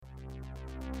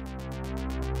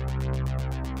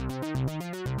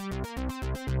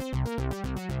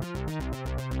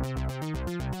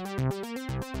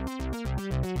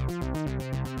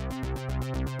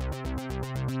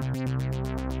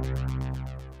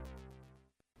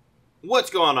What's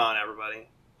going on, everybody?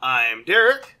 I'm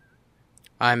Derek.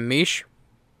 I'm Mish.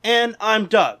 And I'm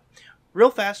Doug. Real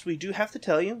fast, we do have to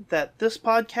tell you that this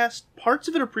podcast, parts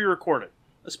of it are pre-recorded,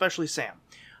 especially Sam.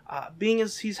 Being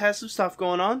as he has some stuff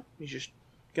going on, he's just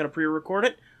going to pre-record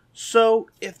it. So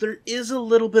if there is a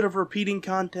little bit of repeating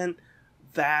content,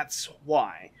 that's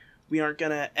why. We aren't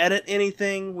going to edit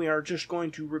anything. We are just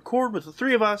going to record with the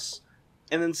three of us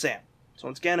and then Sam. So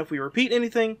once again, if we repeat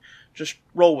anything, just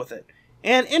roll with it.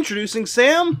 And introducing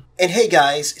Sam. And hey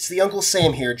guys, it's the Uncle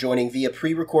Sam here joining via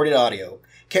pre-recorded audio.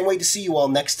 Can't wait to see you all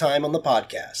next time on the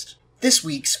podcast. This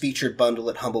week's featured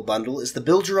bundle at Humble Bundle is the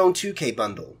Build Your Own 2K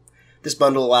bundle. This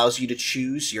bundle allows you to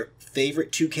choose your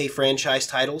favorite 2K franchise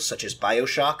titles such as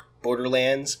BioShock,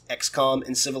 Borderlands, XCOM,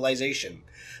 and Civilization.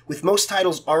 With most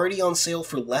titles already on sale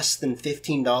for less than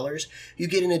 $15, you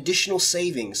get an additional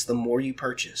savings the more you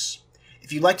purchase.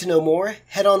 If you'd like to know more,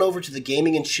 head on over to the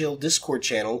Gaming and Chill Discord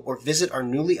channel or visit our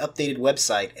newly updated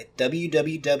website at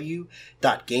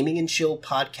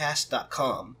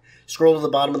www.gamingandchillpodcast.com. Scroll to the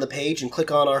bottom of the page and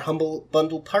click on our Humble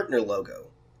Bundle partner logo.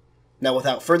 Now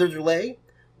without further delay,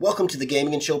 welcome to the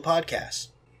Gaming and Chill Podcast.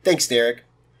 Thanks, Derek.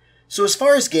 So as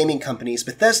far as gaming companies,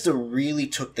 Bethesda really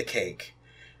took the cake.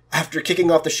 After kicking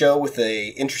off the show with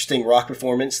an interesting rock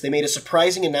performance, they made a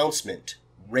surprising announcement,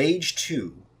 Rage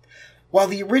 2. While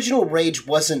the original Rage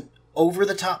wasn't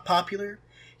over-the-top popular,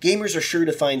 gamers are sure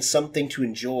to find something to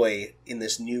enjoy in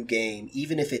this new game,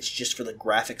 even if it's just for the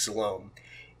graphics alone.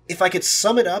 If I could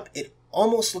sum it up, it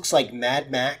almost looks like Mad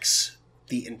Max,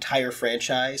 the entire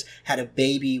franchise, had a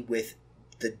baby with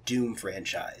the Doom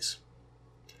franchise.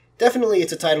 Definitely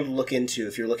it's a title to look into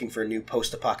if you're looking for a new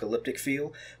post-apocalyptic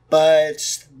feel,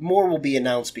 but more will be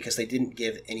announced because they didn't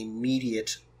give an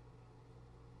immediate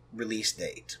release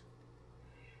date.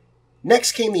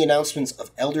 Next came the announcements of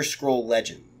Elder Scrolls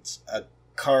Legends, a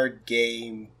card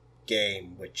game,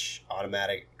 which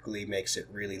automatically makes it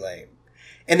really lame,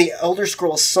 and the Elder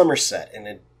Scrolls Somerset,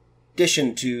 in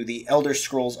addition to the Elder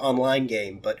Scrolls Online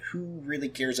game, but who really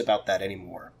cares about that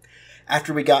anymore?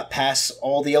 After we got past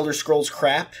all the Elder Scrolls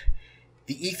crap,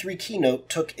 the E3 keynote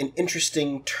took an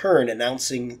interesting turn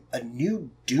announcing a new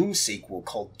Doom sequel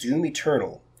called Doom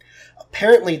Eternal.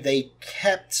 Apparently they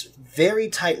kept very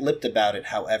tight-lipped about it,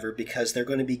 however, because they're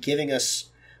going to be giving us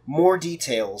more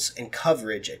details and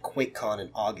coverage at QuakeCon in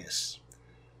August.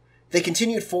 They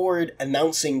continued forward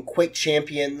announcing Quake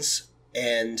Champions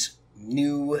and a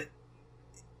new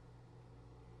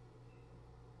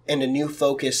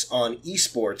focus on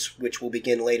esports, which will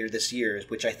begin later this year,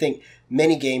 which I think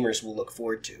many gamers will look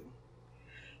forward to.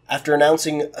 After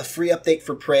announcing a free update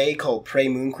for Prey called Prey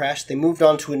Mooncrash, they moved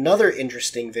on to another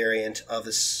interesting variant of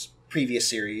this previous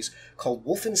series called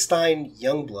Wolfenstein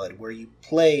Youngblood, where you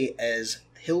play as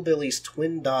Hillbilly's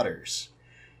twin daughters.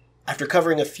 After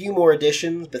covering a few more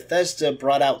editions, Bethesda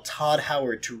brought out Todd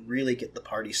Howard to really get the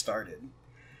party started.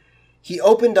 He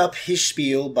opened up his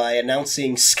spiel by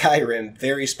announcing Skyrim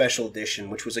Very Special Edition,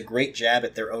 which was a great jab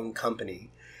at their own company.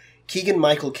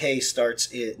 Keegan-Michael Kay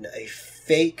starts in a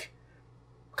fake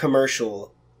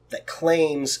commercial that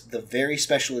claims the Very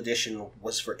Special Edition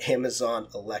was for Amazon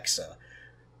Alexa.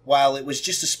 While it was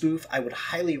just a spoof, I would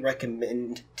highly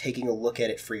recommend taking a look at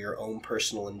it for your own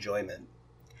personal enjoyment.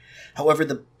 However,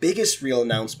 the biggest real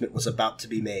announcement was about to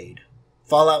be made.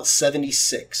 Fallout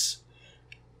 76.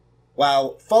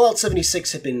 While Fallout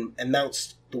 76 had been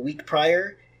announced the week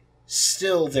prior,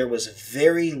 still there was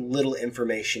very little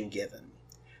information given.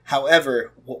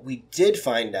 However, what we did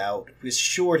find out was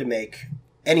sure to make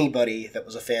anybody that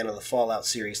was a fan of the Fallout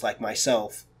series like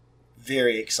myself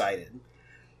very excited.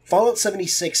 Fallout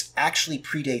 76 actually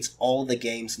predates all the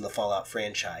games in the Fallout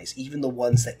franchise, even the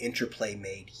ones that Interplay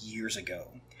made years ago.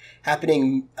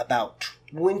 Happening about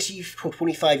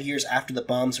 20-25 years after the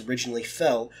bombs originally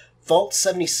fell, Vault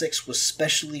 76 was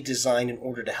specially designed in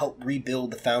order to help rebuild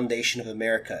the foundation of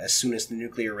America as soon as the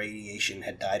nuclear radiation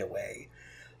had died away,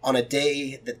 on a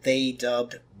day that they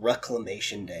dubbed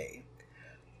Reclamation Day.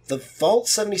 The Vault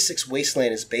 76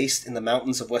 Wasteland is based in the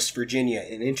mountains of West Virginia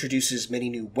and introduces many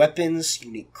new weapons,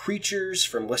 unique creatures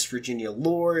from West Virginia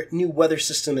lore, new weather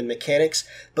system and mechanics,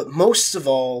 but most of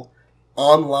all,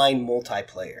 online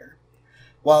multiplayer.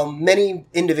 While many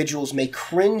individuals may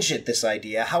cringe at this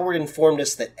idea, Howard informed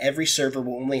us that every server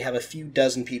will only have a few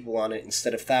dozen people on it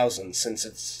instead of thousands, since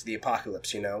it's the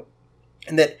apocalypse,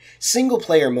 and that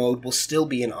single-player mode will still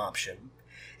be an option.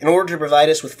 In order to provide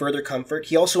us with further comfort,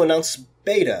 he also announced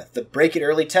Beta, the Break It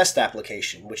Early test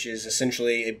application, which is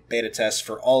essentially a beta test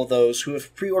for all those who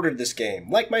have pre-ordered this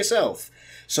game, like myself,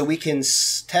 so we can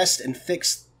test and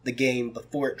fix the game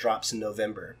before it drops in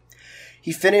November.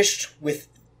 He finished with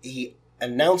the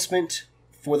announcement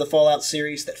for the Fallout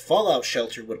series that Fallout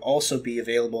Shelter would also be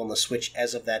available on the Switch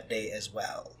as of that day as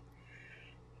well.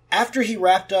 After he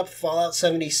wrapped up Fallout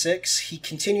 76, he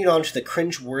continued on to the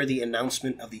cringe-worthy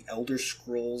announcement of the Elder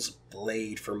Scrolls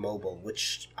Blade for mobile,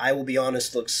 which, I will be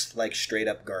honest, looks like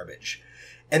straight-up garbage.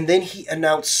 And then he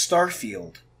announced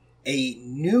Starfield, a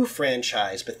new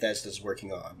franchise Bethesda's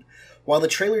working on. While the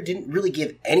trailer didn't really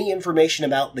give any information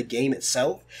about the game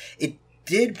itself, it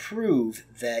did prove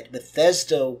that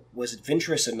Bethesda was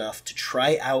adventurous enough to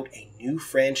try out a new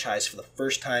franchise for the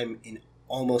first time in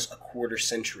almost a quarter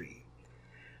century.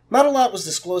 Not a lot was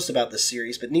disclosed about this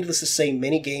series, but needless to say,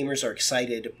 many gamers are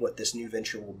excited what this new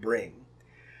venture will bring.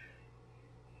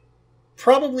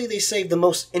 Probably they saved the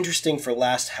most interesting for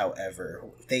last, however.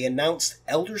 They announced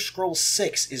Elder Scrolls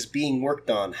 6 is being worked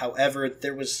on, however,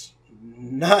 there was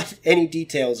not any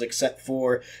details except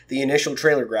for the initial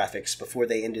trailer graphics before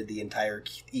they ended the entire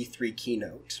E3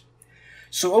 keynote.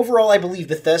 So overall, I believe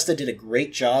Bethesda did a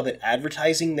great job at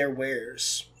advertising their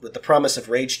wares. With the promise of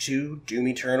Rage 2, Doom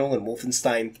Eternal, and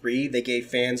Wolfenstein 3, they gave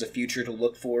fans a future to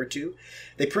look forward to.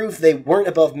 They proved they weren't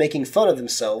above making fun of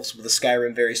themselves with the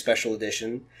Skyrim Very Special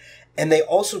Edition, and they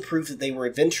also proved that they were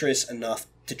adventurous enough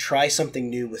to try something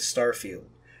new with Starfield.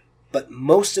 But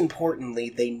most importantly,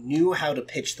 they knew how to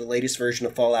pitch the latest version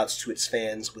of Fallout to its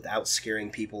fans without scaring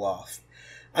people off.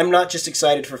 I'm not just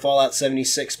excited for Fallout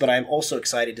 76, but I'm also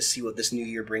excited to see what this new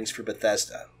year brings for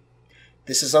Bethesda.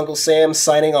 This is Uncle Sam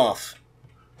signing off.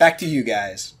 Back to you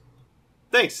guys.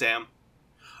 Thanks, Sam.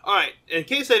 Alright, in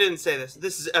case I didn't say this,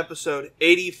 this is episode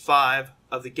 85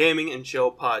 of the Gaming and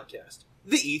Chill podcast.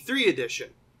 The E3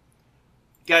 edition.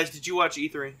 Guys, did you watch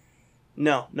E3?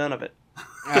 No, none of it.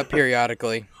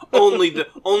 Periodically. only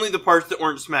the parts that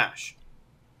weren't Smash.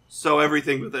 So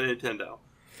everything with the Nintendo.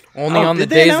 Only on the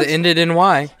days that ended in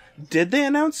Y. Did they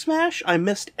announce Smash? I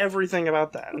missed everything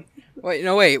about that.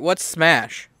 Wait, what's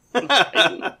Smash?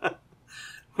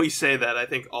 We say that. I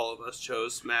think all of us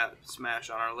chose Smash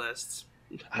on our lists.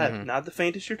 I have not the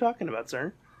faintest you're talking about,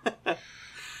 sir.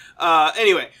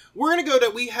 Anyway, we're going to go to...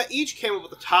 We each came up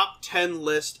with a top 10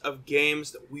 list of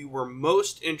games that we were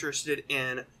most interested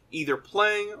in either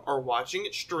playing or watching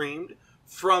it streamed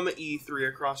from E3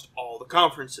 across all the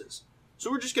conferences. So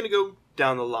we're just going to go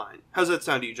down the line. How's that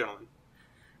sound to you, gentlemen?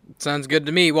 Sounds good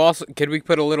to me. Well, also, could we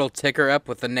put a little ticker up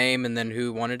with the name and then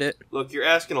who wanted it? Look, you're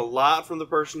asking a lot from the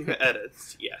person who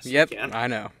edits. Yes, yep, we can. I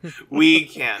know. We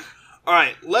can. All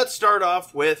right, let's start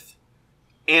off with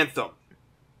Anthem.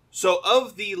 So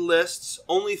of the lists,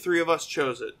 only 3 of us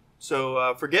chose it.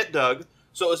 So forget Doug.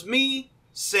 So it was me,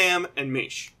 Sam, and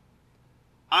Mish.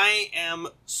 I am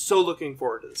so looking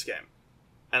forward to this game.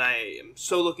 And I am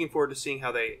so looking forward to seeing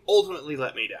how they ultimately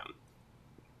let me down.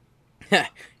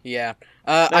 Yeah.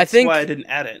 That's I think why I didn't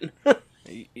add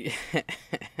it.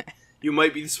 You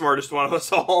might be the smartest one of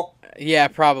us all. Yeah,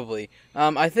 probably.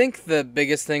 I think the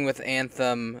biggest thing with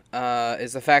Anthem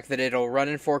is the fact that it'll run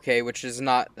in 4K, which is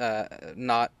not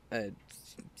a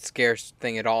scarce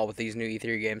thing at all with these new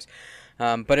E3 games.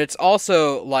 But it's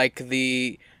also like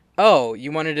you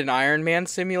wanted an Iron Man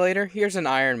simulator? Here's an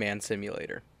Iron Man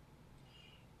simulator.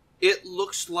 It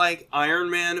looks like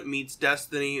Iron Man meets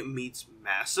Destiny meets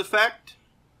Mass Effect.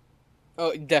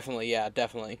 Oh, definitely, yeah,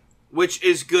 definitely. Which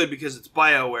is good because it's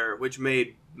BioWare, which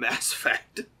made Mass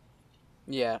Effect.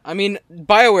 Yeah, I mean,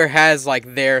 BioWare has,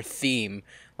 like, their theme.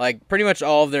 Like, pretty much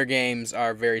all of their games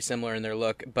are very similar in their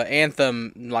look, but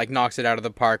Anthem, like, knocks it out of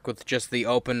the park with just the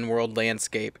open world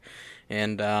landscape.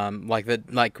 And,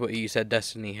 like what you said,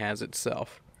 Destiny has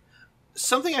itself.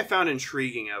 Something I found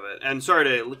intriguing of it, and sorry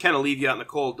to kind of leave you out in the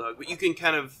cold, Doug, but you can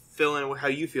kind of fill in how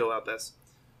you feel about this.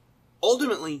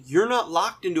 Ultimately, you're not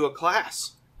locked into a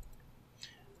class.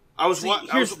 Here's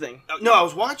the thing. No, I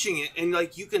was watching it, and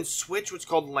like you can switch what's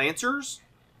called Lancers,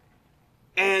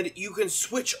 and you can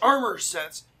switch armor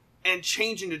sets and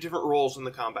change into different roles in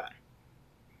the combat.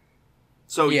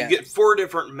 So Yeah. you get 4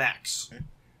 different mechs.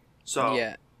 So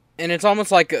Yeah. And it's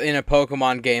almost like in a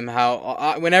Pokemon game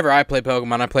how whenever I play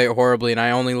Pokemon, I play it horribly, and I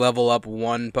only level up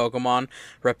one Pokemon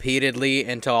repeatedly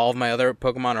until all of my other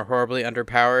Pokemon are horribly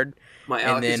underpowered.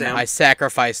 And then I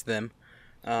sacrifice them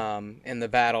in the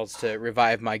battles to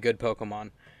revive my good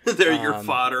Pokemon. They're your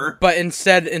fodder. But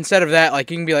instead of that,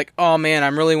 like, you can be like, oh man,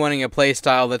 I'm really wanting a play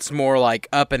style that's more like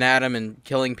up and at 'em and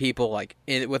killing people like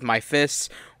with my fists.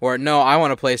 Or no, I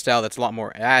want a play style that's a lot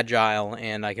more agile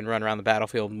and I can run around the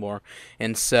battlefield more.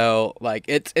 And so, like,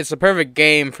 it's a perfect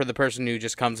game for the person who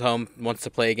just comes home, wants to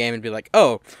play a game and be like,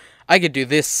 oh, I could do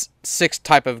this 6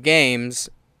 type of games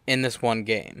in this one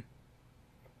game.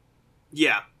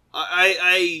 Yeah,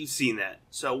 I seen that.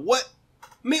 So what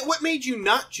made you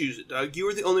not choose it, Doug? You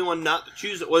were the only one not to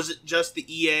choose it. Was it just the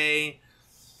EA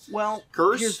Well,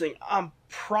 curse? here's the thing. I'm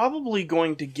probably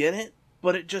going to get it,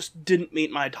 but it just didn't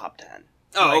meet my top 10.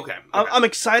 Oh, Like, okay. I'm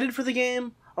excited for the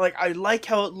game. I like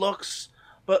how it looks,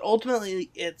 but ultimately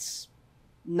it's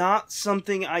not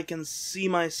something I can see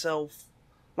myself.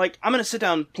 Like, I'm gonna sit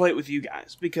down and play it with you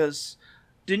guys because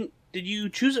did you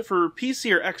choose it for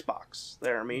PC or Xbox?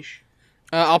 There, Mish.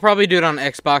 I'll probably do it on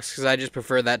Xbox because I just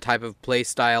prefer that type of play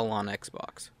style on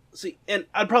Xbox. See, and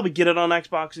I'd probably get it on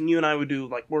Xbox, and you and I would do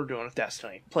like we're doing with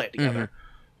Destiny, play it together.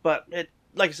 But it,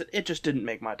 like I said, it just didn't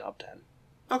make my top 10.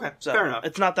 Okay, So fair enough.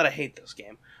 it's not that I hate this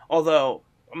game, although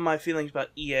my feelings about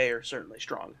EA are certainly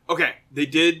strong. Okay, they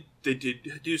did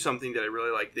do something that I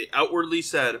really like. They outwardly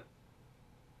said,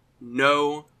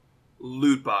 no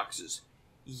loot boxes.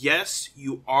 Yes,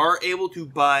 you are able to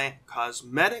buy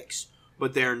cosmetics,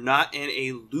 but they're not in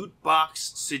a loot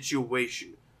box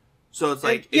situation. So it's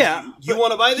like, yeah, if you but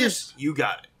want to buy this, you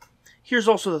got it. Here's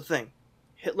also the thing: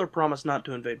 Hitler promised not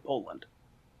to invade Poland.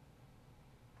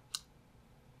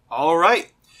 All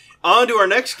right, on to our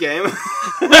next game.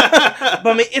 But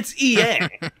I mean, it's EA.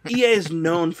 EA is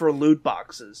known for loot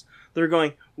boxes. They're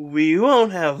going, we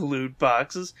won't have loot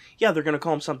boxes. Yeah, they're going to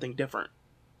call them something different.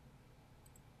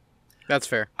 That's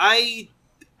fair. I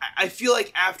feel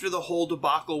like after the whole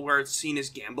debacle where it's seen as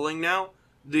gambling now,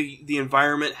 the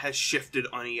environment has shifted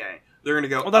on EA. They're going to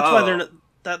go, Well, that's oh, why they're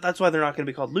not, that's why they're not going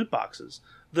to be called loot boxes.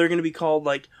 They're going to be called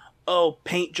like, oh,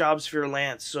 paint jobs for your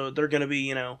lance. So they're going to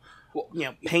be,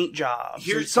 paint jobs.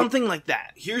 Or something like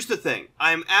that. Here's the thing.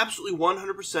 I'm absolutely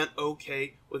 100%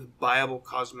 okay with buyable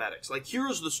cosmetics. Like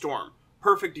Heroes of the Storm,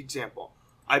 perfect example.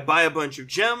 I buy a bunch of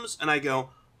gems and I go,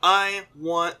 I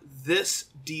want this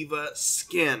diva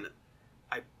skin.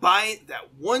 I buy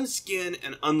that one skin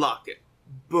and unlock it.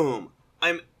 Boom.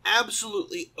 I'm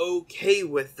absolutely okay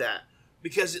with that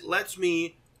because it lets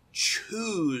me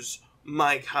choose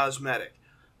my cosmetic.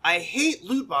 I hate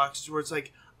loot boxes where it's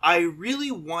like, I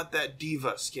really want that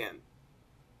diva skin.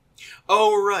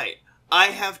 Oh, right. I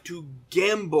have to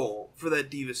gamble for that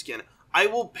diva skin. I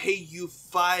will pay you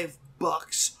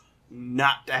 $5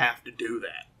 not to have to do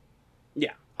that.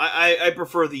 Yeah. I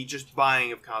prefer the just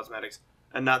buying of cosmetics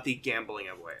and not the gambling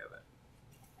away of it.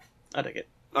 I dig it.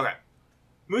 Okay.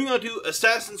 Moving on to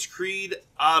Assassin's Creed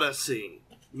Odyssey.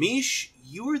 Mish,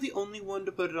 you were the only one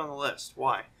to put it on the list.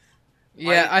 Why?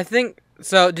 Yeah, I think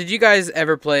so. Did you guys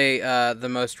ever play the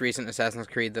most recent Assassin's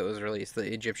Creed that was released,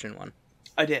 the Egyptian one?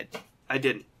 I did. I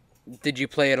didn't. Did you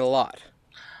play it a lot?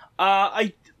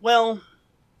 Well,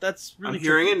 that's really I'm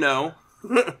hearing tricky. a no.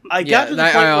 I Yeah, got to the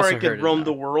I point where also I heard could it roam now.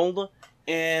 the world,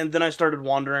 and then I started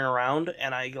wandering around,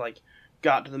 and I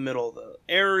got to the middle of the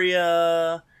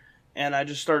area, and I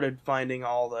just started finding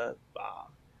all the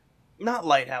not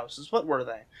lighthouses. What were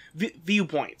they?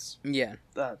 Viewpoints. Yeah.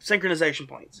 Synchronization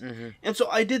points. Mm-hmm. And so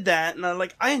I did that, and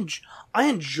I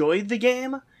enjoyed the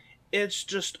game. It's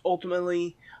just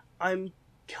ultimately I'm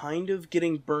kind of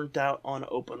getting burnt out on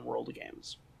open world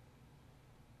games.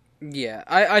 Yeah,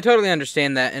 I totally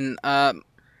understand that, and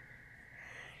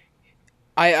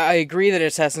I agree that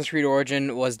Assassin's Creed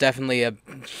Origin was definitely a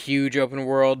huge open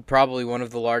world, probably one of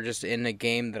the largest in a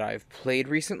game that I've played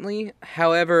recently.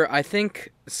 However, I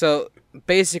think, so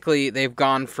basically they've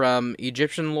gone from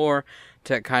Egyptian lore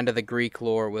to kind of the Greek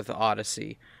lore with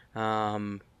Odyssey.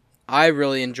 I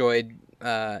really enjoyed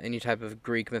any type of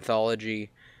Greek mythology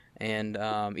and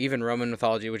even Roman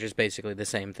mythology, which is basically the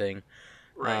same thing.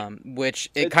 Right. Which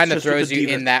it It's kind of just with throws the you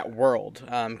diva. in that world,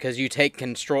 because you take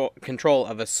control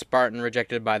of a Spartan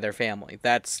rejected by their family.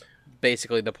 That's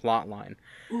basically the plot line.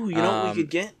 Ooh, you know what we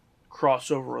could get?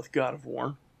 Crossover with God of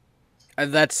War.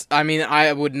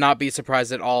 I would not be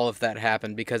surprised at all if that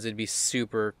happened, because it'd be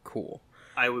super cool.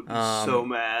 I would be so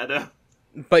mad.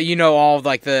 But all of,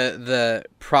 like, the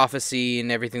prophecy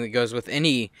and everything that goes with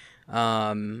any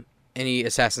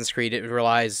Assassin's Creed, it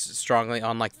relies strongly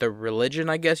on, like, the religion,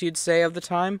 I guess you'd say, of the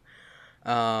time.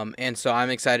 And so I'm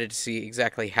excited to see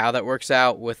exactly how that works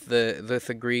out with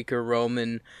the Greek or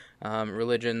Roman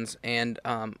religions. And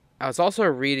I was also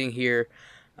reading here,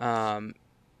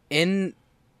 in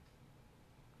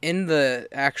the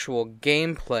actual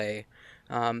gameplay,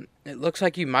 it looks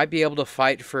like you might be able to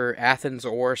fight for Athens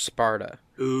or Sparta.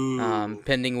 Ooh.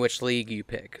 pending which league you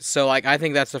pick. So, like, I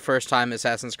think that's the first time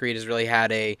Assassin's Creed has really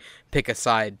had a pick a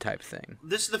side type thing.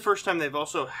 This is the first time they've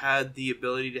also had the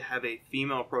ability to have a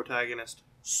female protagonist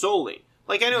solely.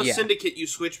 Like, I know Yeah. Syndicate, you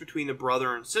switch between the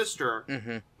brother and sister,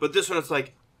 but this one it's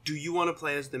like, do you want to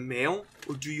play as the male,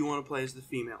 or do you want to play as the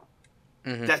female?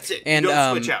 That's it. And, you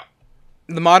don't switch out.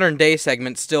 The modern day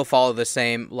segments still follow the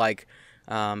same, like,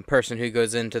 person who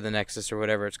goes into the Nexus or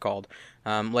whatever it's called.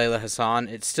 Layla Hassan,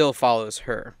 it still follows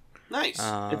her. Nice.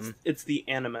 It's the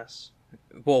Animus.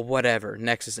 Well, whatever.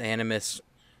 Nexus Animus.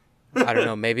 I don't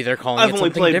know. Maybe they're calling I've it only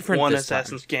something played different one this time.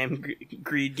 Assassin's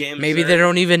Creed game. Maybe sir. they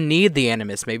don't even need the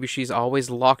Animus. Maybe she's always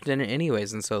locked in it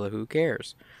anyways, and so who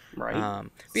cares? Right.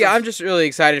 But yeah, I'm just really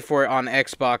excited for it on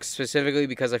Xbox specifically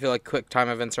because I feel like quick time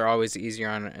events are always easier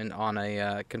on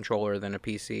a controller than a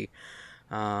PC.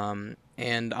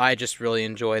 And I just really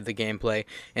enjoyed the gameplay.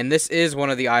 And this is one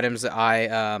of the items that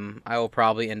I will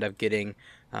probably end up getting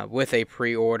with a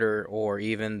pre-order or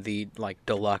even the like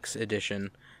deluxe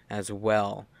edition as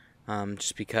well.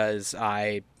 Just because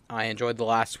I enjoyed the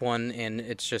last one, and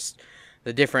it's just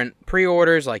the different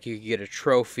pre-orders. Like you could get a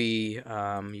trophy,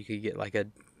 you could get like a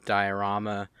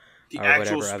diorama, The or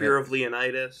actual whatever Spear of of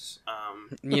Leonidas.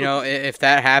 You know, if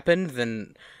that happened,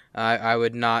 then I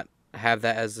would not have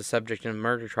that as the subject in a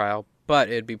murder trial, but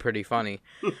it'd be pretty funny.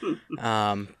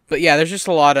 But yeah, there's just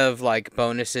a lot of like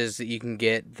bonuses that you can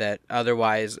get that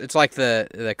otherwise it's like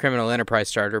the Criminal Enterprise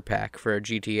starter pack for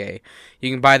GTA.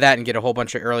 You can buy that and get a whole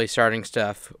bunch of early starting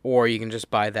stuff, or you can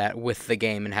just buy that with the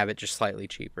game and have it just slightly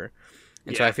cheaper.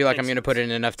 And so Yeah, I feel like I'm makes going to sense. put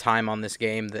in enough time on this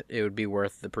game that it would be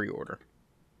worth the pre-order.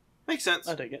 Makes sense.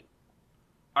 I take it.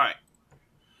 All right.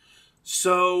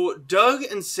 So Doug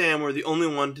and Sam were the only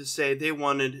one to say they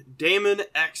wanted Daemon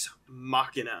X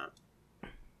Machina.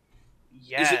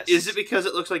 Yes. Is it because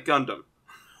it looks like Gundam?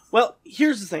 Well,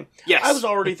 here's the thing. Yes. I was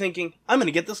already thinking, I'm going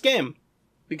to get this game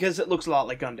because it looks a lot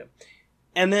like Gundam.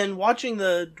 And then watching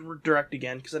the direct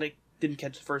again, because I didn't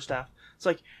catch the first half, it's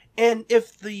like, and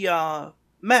if the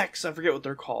mechs, I forget what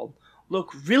they're called,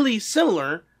 look really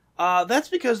similar, that's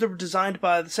because they were designed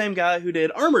by the same guy who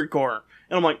did Armored Core.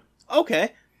 And I'm like,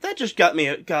 okay, that just got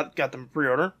them a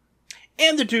pre-order.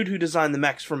 And the dude who designed the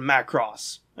mechs from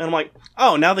Macross. And I'm like,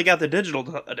 oh, now they got the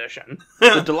digital edition.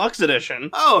 The deluxe edition.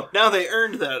 Oh, now they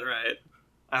earned that right.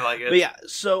 I like it. But yeah,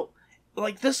 so,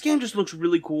 like, this game just looks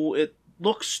really cool. It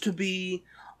looks to be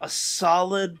a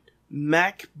solid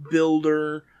mech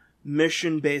builder,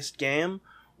 mission-based game,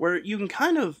 where you can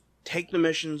kind of take the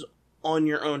missions on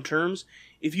your own terms.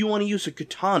 If you want to use a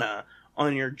katana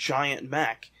on your giant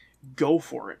mech, go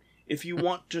for it. If you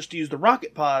want just to use the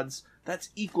rocket pods, that's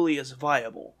equally as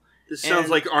viable. This sounds and-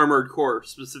 like Armored Core,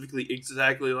 specifically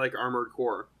exactly like Armored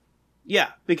Core. Yeah,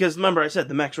 because remember I said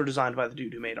the mechs were designed by the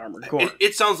dude who made Armored Core.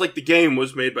 It sounds like the game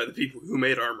was made by the people who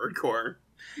made Armored Core.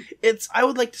 I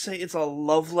would like to say it's a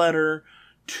love letter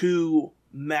to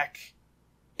mech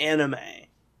anime.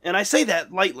 And I say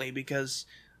that lightly because,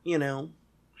 you know,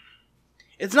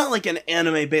 it's not like an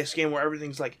anime-based game where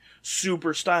everything's, like,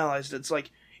 super stylized. It's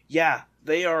like, yeah,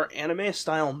 they are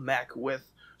anime-style mech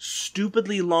with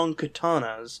stupidly long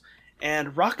katanas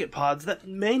and rocket pods that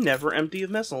may never empty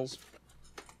of missiles.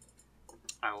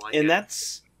 I like And it.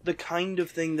 that's the kind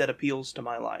of thing that appeals to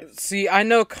my life. See, I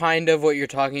know kind of what you're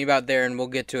talking about there, and we'll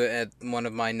get to it at one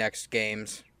of my next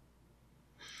games.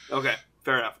 Okay,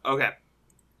 fair enough. Okay.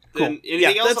 Cool. Then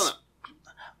anything Yeah, else that's-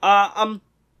 on it?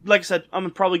 Like I said,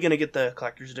 I'm probably going to get the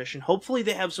collector's edition. Hopefully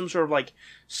they have some sort of, like,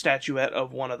 statuette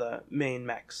of one of the main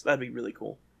mechs. That'd be really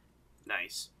cool.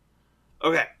 Nice.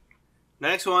 Okay.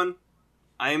 Next one.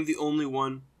 I am the only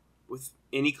one with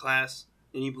any class,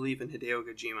 any belief in Hideo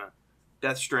Kojima.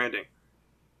 Death Stranding.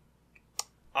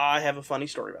 I have a funny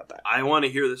story about that. I want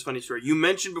to hear this funny story. You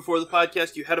mentioned before the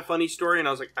podcast you had a funny story, and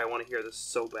I was like, I want to hear this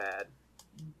so bad.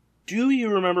 Do you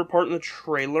remember part in the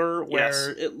trailer where Yes.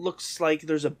 it looks like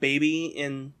there's a baby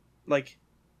in, like,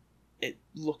 it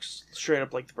looks straight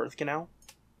up like the birth canal?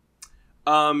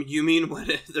 You mean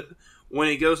when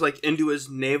it goes like into his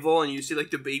navel and you see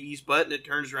like the baby's butt and it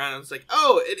turns around and it's like,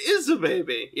 oh, it is a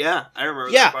baby. Yeah, I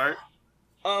remember Yeah. that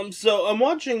part. So I'm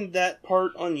watching that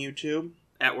part on YouTube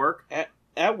At work.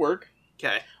 at work.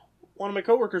 Okay. One of my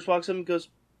coworkers walks up and goes,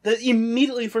 the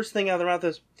immediately first thing out of their mouth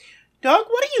is, Doug,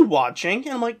 what are you watching?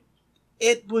 And I'm like,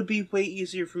 it would be way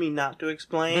easier for me not to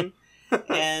explain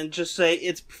and just say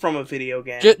it's from a video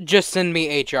game. Just send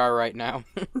me HR right now.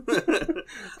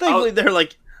 Thankfully,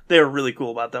 they're really cool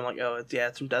about them. Like, oh,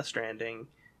 it's from Death Stranding.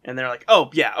 And they're like,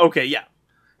 oh, yeah, okay, yeah.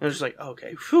 And it's just like,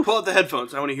 okay, phew. Pull out the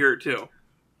headphones. I want to hear it too.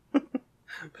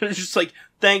 But it's just like,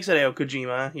 thanks, Hideo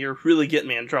Kojima. You're really getting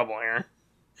me in trouble here.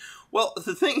 Well,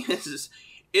 the thing is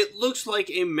it looks like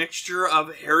a mixture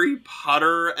of Harry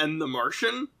Potter and The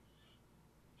Martian.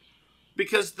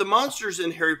 Because the monsters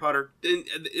in Harry Potter,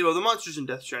 the monsters in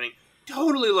Death Stranding,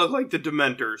 totally look like the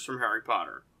Dementors from Harry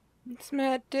Potter. It's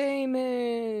Matt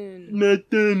Damon. Matt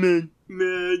Damon.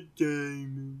 Matt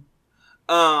Damon.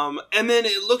 And then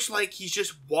it looks like he's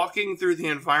just walking through the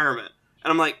environment.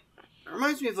 And I'm like, it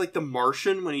reminds me of like The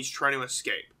Martian when he's trying to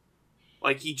escape.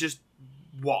 Like, he just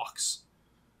walks.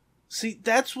 See,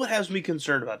 that's what has me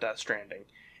concerned about Death Stranding.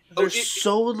 There's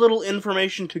so little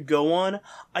information to go on.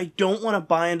 I don't want to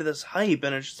buy into this hype,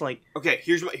 and it's just like... Okay,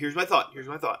 here's my thought.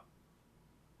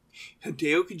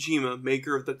 Hideo Kojima,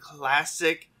 maker of the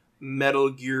classic Metal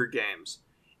Gear games.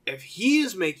 If he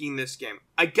is making this game,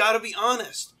 I gotta be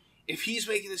honest. If he's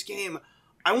making this game,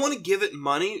 I want to give it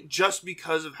money just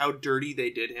because of how dirty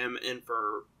they did him in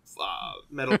for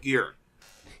Metal Gear.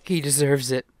 He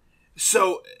deserves it.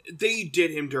 So, they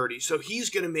did him dirty. So, he's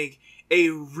gonna make a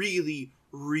really,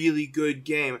 really good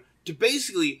game to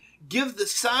basically give the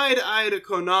side eye to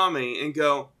Konami and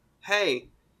go, hey,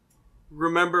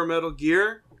 remember Metal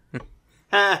Gear?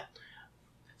 Ha!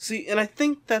 See, and I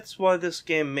think that's why this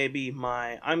game may be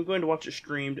I'm going to watch it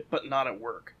streamed, but not at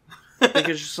work. Like,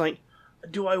 it's just like,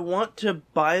 do I want to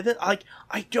buy that? Like,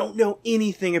 I don't know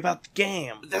anything about the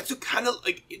game. That's what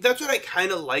I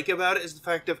kind of like about it, is the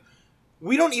fact of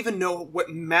we don't even know what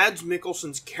Mads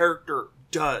Mikkelsen's character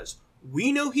does.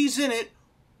 We know he's in it.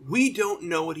 We don't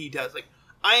know what he does. Like,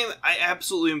 I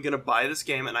absolutely am going to buy this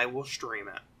game and I will stream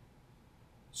it.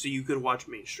 So you can watch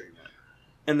me stream it.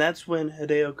 And that's when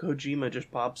Hideo Kojima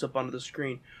just pops up onto the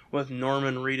screen with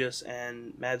Norman Reedus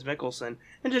and Mads Mikkelsen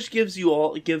and just gives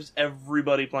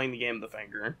everybody playing the game the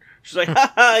finger. She's like,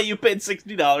 haha, you paid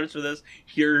 $60 for this.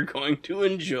 You're going to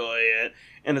enjoy it.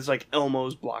 And it's like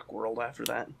Elmo's Block World after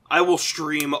that. I will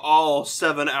stream all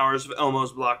 7 hours of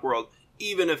Elmo's Block World,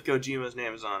 even if Kojima's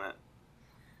name is on it.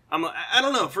 I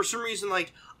don't know, for some reason,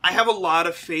 like, I have a lot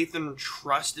of faith and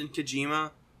trust in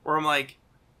Kojima, where I'm like,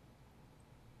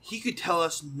 he could tell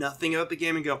us nothing about the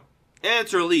game and go,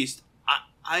 it's released.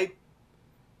 I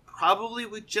probably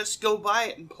would just go buy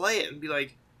it and play it and be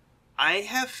like, I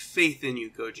have faith in you,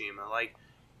 Kojima. Like,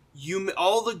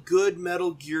 all the good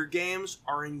Metal Gear games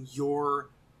are in your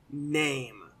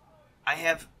name. I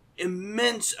have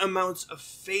immense amounts of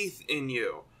faith in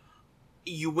you.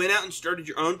 You went out and started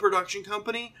your own production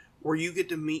company where you get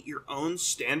to meet your own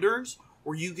standards,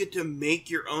 where you get to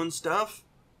make your own stuff.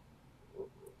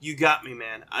 You got me,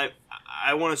 man.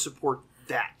 I want to support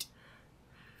that.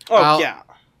 Oh, yeah.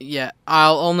 Yeah,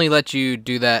 I'll only let you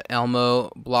do that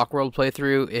Elmo Block World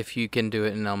playthrough if you can do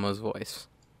it in Elmo's voice.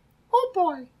 Oh,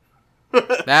 boy.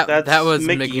 That was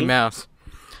Mickey Mouse.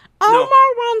 No. Elmo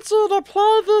wants you to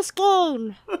play this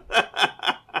game.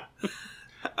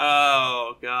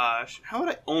 Oh, gosh. How would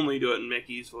I only do it in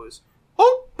Mickey's voice?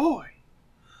 Oh, boy.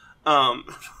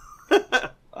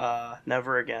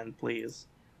 Never again, please,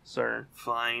 sir.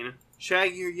 Fine.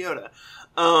 Shaggy or Yoda?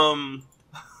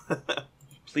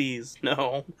 Please,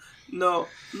 no. No,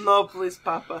 please,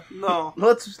 Papa. No.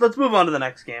 Let's move on to the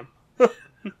next game.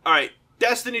 Alright,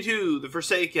 Destiny 2, The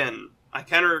Forsaken. I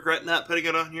kind of regret not putting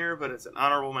it on here, but it's an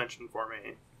honorable mention for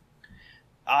me.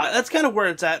 That's kind of where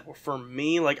it's at for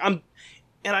me. Like, and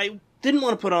I didn't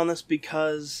want to put on this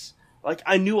because, like,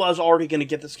 I knew I was already going to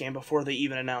get this game before they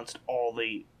even announced all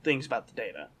the things about the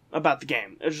data, about the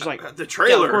game. It was just like, the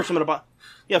trailer. Yeah, of course I'm going to buy.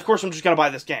 Yeah, of course I'm just going to buy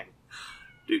this game.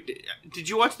 Dude, did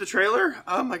you watch the trailer?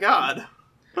 Oh my god.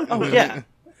 Oh, yeah.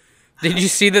 Did you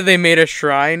see that they made a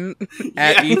shrine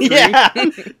at E3? Yeah.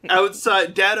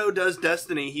 Outside, Dado Does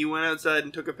Destiny, he went outside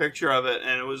and took a picture of it,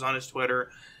 and it was on his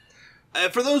Twitter.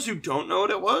 For those who don't know what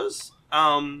it was,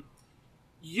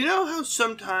 you know how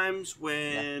sometimes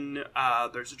when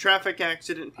there's a traffic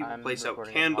accident, people place out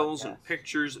candles and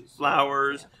pictures and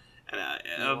flowers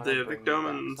of the victim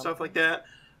and stuff like that?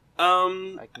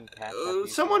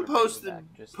 Someone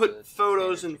put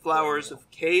photos and flowers of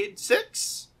Cade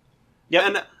 6. Yep.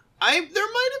 And there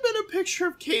might have been a picture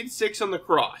of Cade 6 on the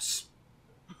cross.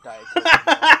 Thank you.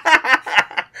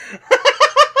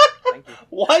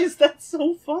 Why is that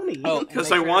so funny? Oh,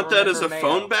 Because I want that as a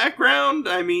phone background.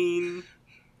 I mean,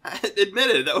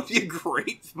 admitted, that would be a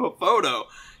great photo.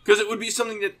 Because it would be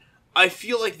something that I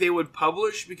feel like they would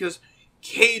publish, because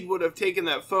Cade would have taken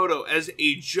that photo as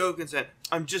a joke and said,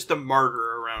 I'm just a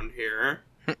martyr around here.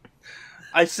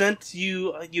 I sent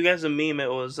you guys a meme.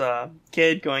 It was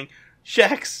Cade going,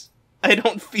 Shax, I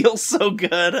don't feel so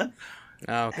good.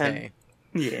 Okay.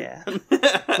 And, yeah.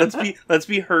 let's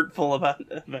be hurtful about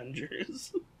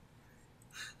Avengers.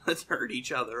 Let's hurt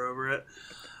each other over it.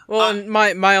 Well, and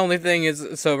my only thing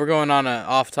is, so we're going on a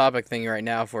off-topic thing right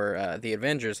now for the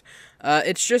Avengers.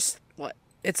 It's just,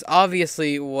 it's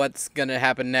obviously what's gonna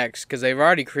happen next, because they've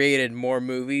already created more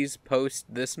movies post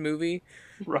this movie.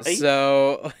 Right?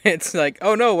 So it's like,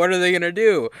 oh no, what are they gonna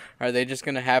do? Are they just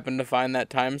gonna happen to find that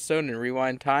time stone and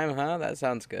rewind time? Huh? That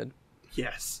sounds good.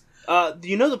 Yes.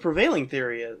 You know the prevailing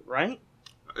theory is, right?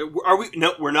 Are we?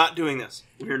 No, we're not doing this.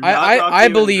 We're not I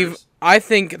talking believe, Avengers. I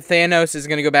think Thanos is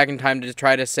gonna go back in time to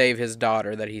try to save his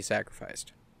daughter that he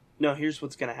sacrificed. No, here's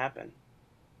what's gonna happen.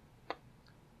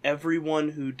 Everyone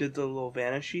who did the little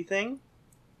vanishy thing,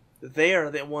 they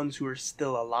are the ones who are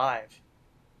still alive.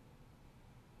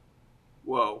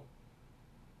 Whoa.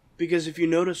 Because if you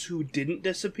notice who didn't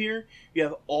disappear, you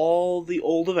have all the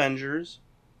old Avengers,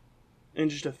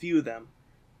 and just a few of them.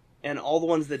 And all the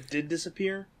ones that did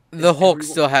disappear... The Hulk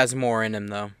everyone- still has more in him,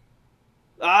 though.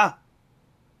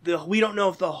 We don't know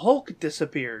if the Hulk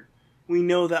disappeared. We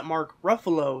know that Mark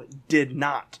Ruffalo did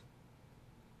not.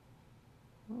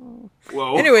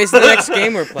 Whoa. Anyways, the next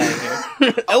game we're playing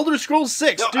here. Elder Scrolls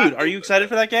 6. No, Dude, are you excited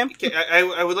for that game? Okay,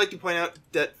 I would like to point out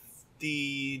that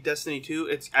the Destiny 2,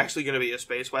 it's actually going to be a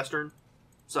space western.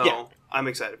 So, Yeah. I'm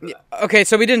excited for that. Okay,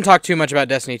 so we didn't talk too much about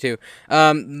Destiny 2.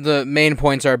 The main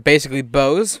points are basically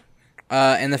bows,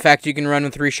 and the fact you can run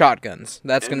with 3 shotguns.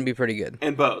 That's going to be pretty good.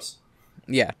 And bows.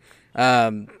 Yeah.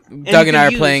 you Doug and I are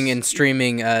can playing use- and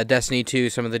streaming Destiny 2,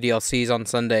 some of the DLCs on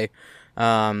Sunday,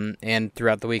 and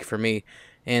throughout the week for me.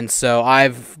 And so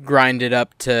I've grinded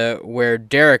up to where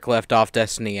Derek left off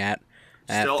Destiny at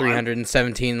Still,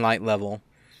 317 light level.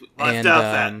 Left And,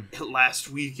 out that last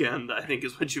weekend, I think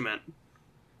is what you meant.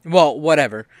 Well,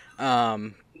 whatever.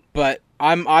 But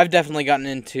I've definitely gotten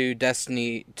into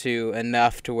Destiny 2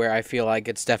 enough to where I feel like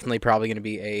it's definitely probably going to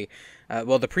be a...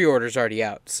 well, the pre-order's already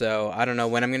out, so I don't know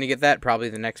when I'm going to get that. Probably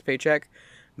the next paycheck.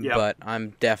 Yep. But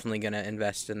I'm definitely going to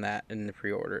invest in that in the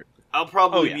pre-order. I'll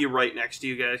probably Oh, yeah. be right next to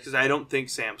you guys, because I don't think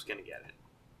Sam's going to get it.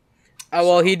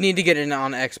 Well, he'd need to get it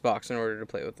on Xbox in order to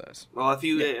play with us. Well, if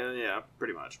you... Yeah,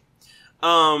 pretty much.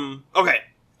 Okay.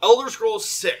 Elder Scrolls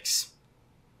 6.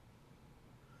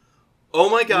 Oh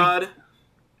my god.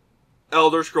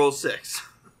 Elder Scrolls 6.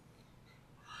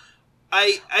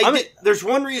 There's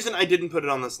one reason I didn't put it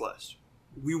on this list.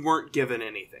 We weren't given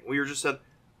anything. We were just said,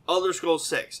 Elder Scrolls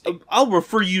 6. I'll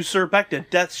refer you, sir, back to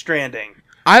Death Stranding.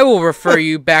 I will refer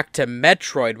you back to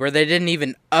Metroid, where they didn't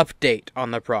even update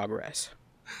on the progress.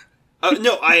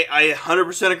 No, I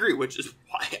 100% agree, which is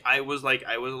why I was a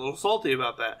little salty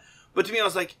about that. But to me, I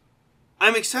was like,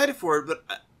 I'm excited for it, but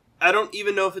I don't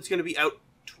even know if it's going to be out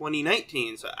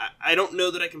 2019, so I don't know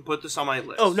that I can put this on my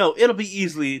list. Oh, no, it'll be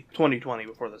easily 2020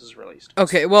 before this is released.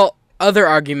 Okay, well, other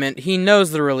argument, he knows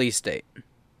the release date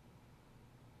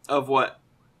Of what?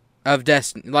 of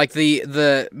Destiny. Like,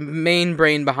 the main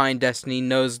brain behind Destiny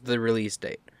knows the release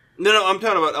date. No, I'm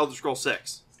talking about Elder Scrolls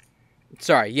 6.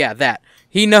 Sorry, yeah, that.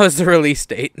 He knows the release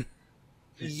date.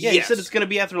 Yeah, you said it's going to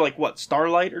be after, like, what,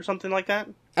 Starlight or something like that?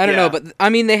 I don't Yeah. know, but, I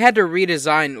mean, they had to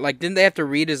redesign, like, didn't they have to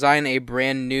redesign a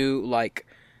brand new, like,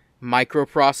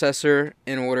 microprocessor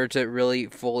in order to really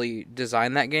fully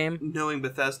design that game? Knowing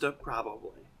Bethesda,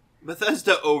 probably.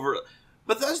 Bethesda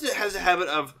has a habit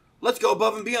of, let's go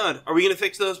above and beyond. Are we going to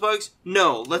fix those bugs?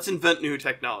 No, let's invent new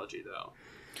technology, though.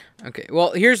 Okay,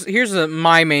 well, here's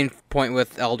my main point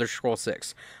with Elder Scrolls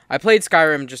 6. I played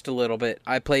Skyrim just a little bit.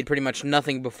 I played pretty much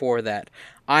nothing before that.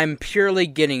 I'm purely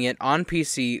getting it on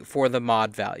PC for the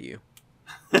mod value.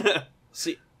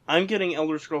 See, I'm getting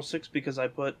Elder Scrolls 6 because I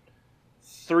put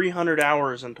 300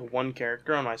 hours into one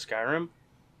character on my Skyrim,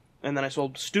 and then I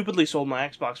stupidly sold my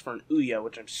Xbox for an Ouya,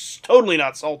 which I'm totally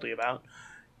not salty about.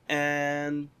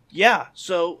 And yeah,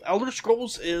 so Elder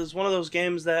Scrolls is one of those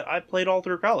games that I played all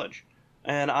through college,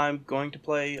 and I'm going to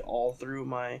play all through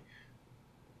my,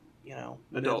 Adult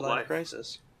midlife life.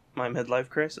 crisis. My midlife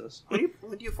crisis. When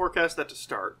do you forecast that to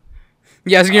start?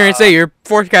 Yeah, I was going to say, you're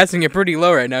forecasting it pretty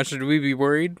low right now. Should we be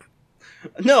worried?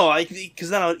 No, because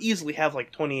then I would easily have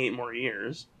like 28 more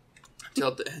years.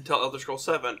 Until Elder Scrolls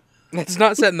 7. That's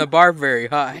not setting the bar very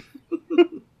high.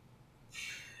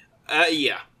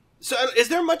 Yeah. So, is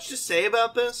there much to say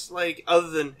about this? Like, other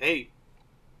than, hey,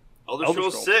 Elder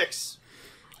Scrolls 6.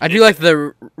 I do like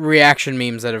the reaction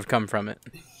memes that have come from it.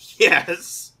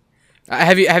 Yes.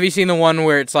 Have you seen the one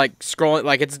where it's like scrolling,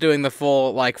 like it's doing the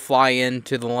full like fly in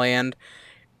to the land,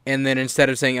 and then instead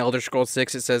of saying Elder Scrolls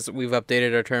 6, it says we've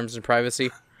updated our terms and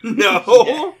privacy. No.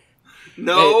 Yeah.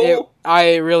 No.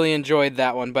 I really enjoyed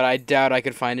that one, but I doubt I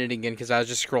could find it again because I was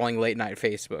just scrolling late night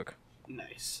Facebook.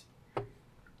 Nice.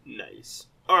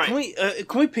 All right.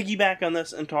 Can we piggyback on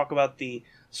this and talk about the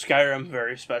Skyrim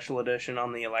Very Special Edition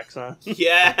on the Alexa?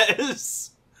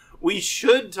 Yes. We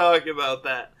should talk about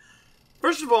that.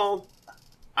 First of all,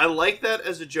 I like that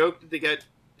as a joke that they got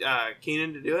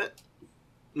Keenan to do it.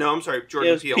 No, I'm sorry,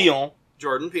 Jordan Peele.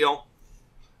 Jordan Peele.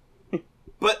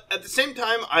 But at the same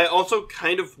time, I also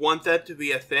kind of want that to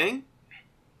be a thing.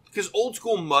 Because old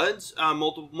school MUDs,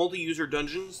 multi-user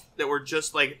dungeons that were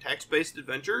just like text-based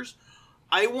adventures,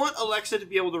 I want Alexa to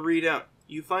be able to read out,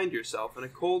 you find yourself in a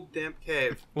cold, damp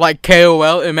cave. Like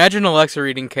KOL? Imagine Alexa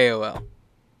reading KOL.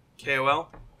 KOL?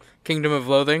 Kingdom of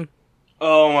Loathing?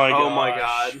 Oh my god. Oh my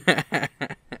god.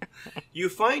 You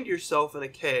find yourself in a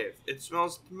cave. It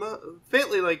smells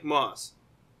faintly like moss.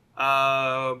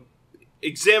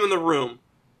 Examine the room.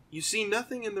 You see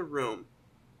nothing in the room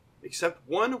except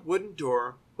one wooden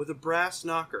door with a brass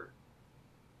knocker.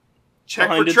 Check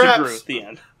Behind for traps. Guru at the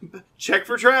end. Check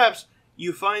for traps.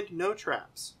 You find no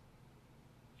traps.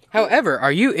 However,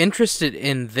 are you interested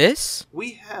in this?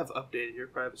 We have updated your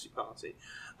privacy policy.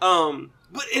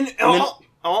 But in all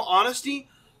honesty,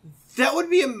 that would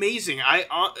be amazing.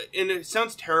 And it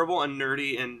sounds terrible and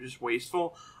nerdy and just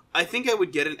wasteful. I think I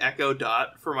would get an Echo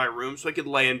Dot for my room so I could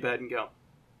lay in bed and go,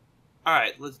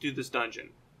 alright, let's do this dungeon.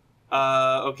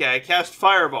 Okay, I cast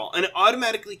Fireball, and it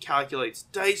automatically calculates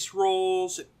dice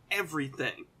rolls,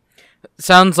 everything.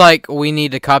 Sounds like we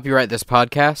need to copyright this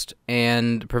podcast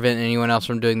and prevent anyone else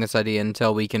from doing this idea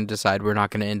until we can decide we're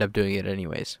not going to end up doing it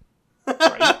anyways.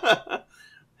 Right?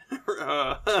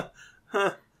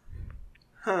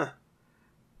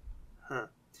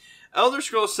 Elder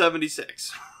Scrolls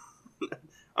 76.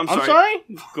 I'm sorry?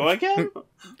 Go again?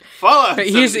 Fallout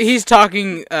 76. He's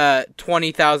talking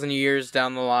 20,000 years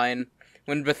down the line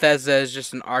when Bethesda is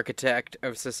just an architect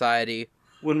of society.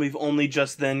 When we've only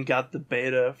just then got the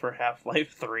beta for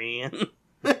Half-Life 3.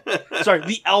 Sorry,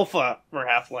 the alpha for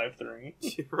Half-Life 3.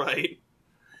 Right.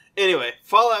 Anyway,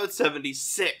 Fallout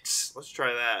 76. Let's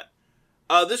try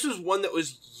that. This was one that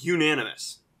was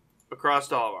unanimous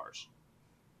across all of ours.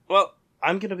 Well,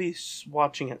 I'm going to be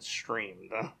watching it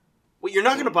streamed. Wait, you're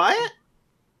not going to buy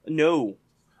it? No.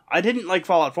 I didn't like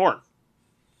Fallout 4.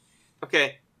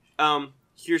 Okay.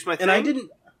 Here's my thing. And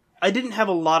I didn't have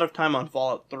a lot of time on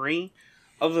Fallout 3,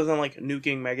 other than like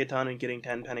nuking Megaton and getting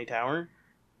Tenpenny Tower.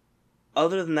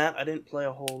 Other than that, I didn't play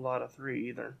a whole lot of 3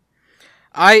 either.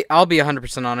 I'll be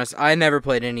 100% honest. I never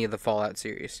played any of the Fallout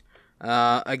series.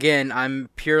 Again, I'm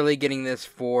purely getting this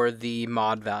for the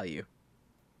mod value.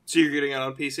 So you're getting it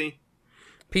on PC?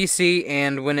 PC,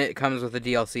 and when it comes with a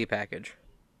DLC package.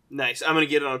 Nice. I'm going to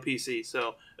get it on PC,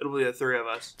 so it'll be the 3 of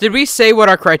us. Did we say what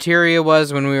our criteria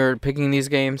was when we were picking these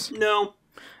games? No.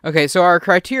 Okay, so our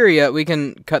criteria, we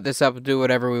can cut this up, do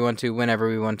whatever we want to, whenever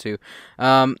we want to.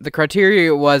 The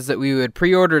criteria was that we would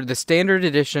pre-order the standard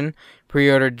edition,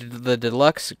 pre-order the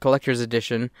deluxe collector's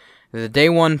edition, the day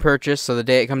one purchase, so the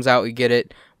day it comes out we get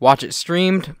it, watch it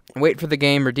streamed, wait for the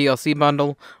game or DLC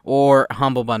bundle, or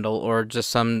Humble Bundle, or just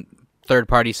some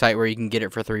third-party site where you can get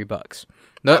it for $3.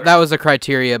 That was the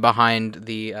criteria behind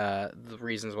the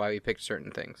reasons why we picked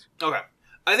certain things. Okay.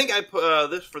 I think I put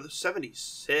this for the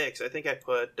 76. I think I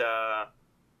put I'm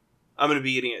going to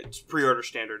be getting it. It's pre-order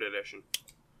standard edition.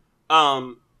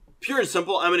 Pure and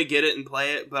simple, I'm going to get it and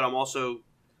play it, but I'm going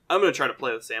to try to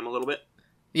play with Sam a little bit.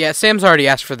 Yeah, Sam's already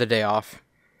asked for the day off.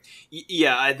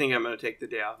 Yeah, I think I'm going to take the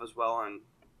day off as well and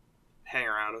hang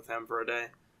around with him for a day.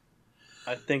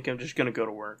 I think I'm just going to go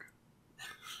to work.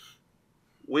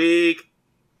 Weak.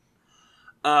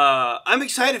 I'm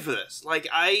excited for this. Like,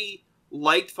 I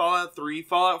liked Fallout 3.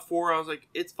 Fallout 4, I was like,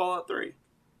 it's Fallout 3.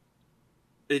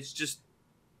 It's just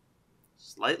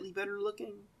slightly better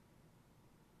looking.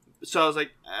 So I was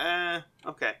like,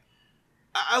 okay.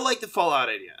 I like the Fallout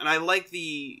idea, and I like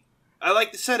the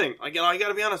setting. Like, I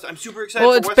gotta be honest, I'm super excited.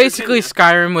 Well, for it's West basically Virginia.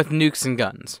 Skyrim with nukes and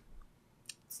guns.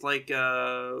 It's like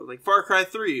Far Cry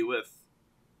 3 with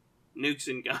nukes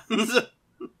and guns.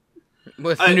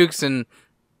 With nukes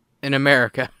in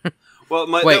America.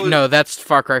 Well, that's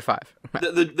Far Cry 5.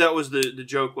 That was the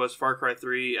joke was Far Cry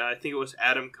 3. I think it was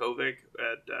Adam Kovic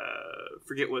at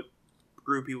forget what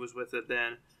group he was with it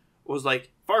then. Was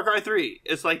like Far Cry 3.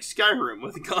 It's like Skyrim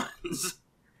with guns.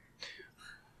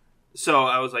 So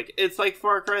I was like, it's like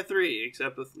Far Cry 3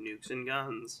 except with nukes and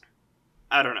guns.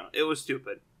 I don't know. It was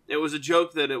stupid. It was a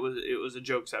joke that it was a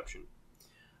jokeception.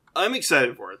 I'm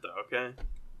excited for it though. Okay,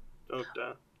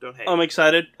 don't hate. I'm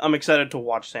excited. I'm excited to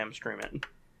watch Sam stream it.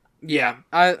 Yeah,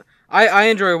 I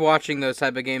enjoy watching those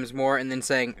type of games more, and then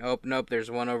saying, "Oh nope, there's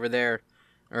one over there,"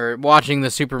 or watching the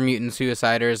Super Mutant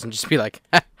Suiciders and just be like,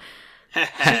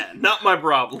 "Not my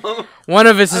problem." One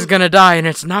of us is gonna die, and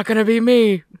it's not gonna be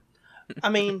me. I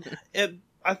mean,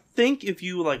 I think if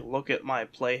you like look at my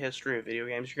play history of video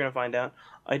games, you're gonna find out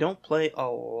I don't play a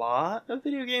lot of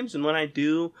video games, and when I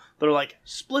do, they're like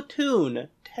Splatoon,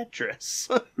 Tetris,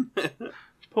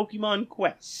 Pokemon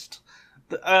Quest.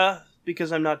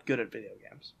 Because I'm not good at video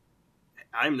games.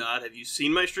 I'm not. Have you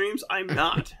seen my streams? I'm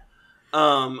not.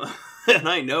 And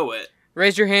I know it.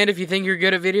 Raise your hand if you think you're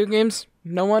good at video games.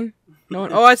 No one? No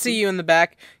one? Oh, I see you in the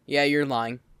back. Yeah, you're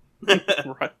lying.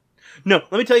 Right. No,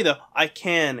 let me tell you though, I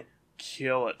can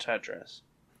kill at Tetris.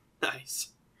 Nice.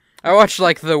 I watched,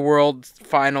 like, the world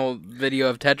final video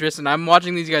of Tetris, and I'm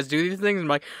watching these guys do these things, and I'm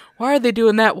like, why are they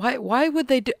doing that? Why would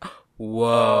they do...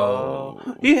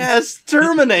 Whoa. He has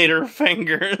Terminator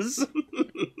fingers.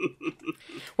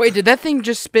 Wait, did that thing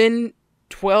just spin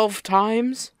 12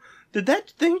 times? Did that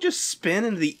thing just spin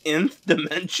into the nth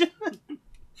dimension?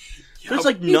 There's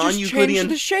like You just non-Euclidean changed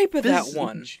the shape of that physics.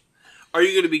 one. Are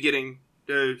you going to be getting,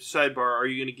 sidebar, are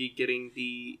you going to be getting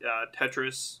the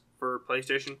Tetris for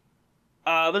PlayStation?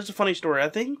 There's a funny story. I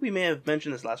think we may have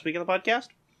mentioned this last week on the podcast.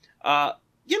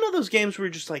 You know those games where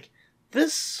you're just like,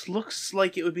 this looks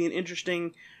like it would be an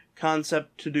interesting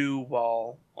concept to do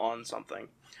while on something.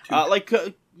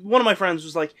 One of my friends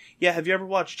was like, yeah, have you ever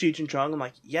watched Cheech and Chong? I'm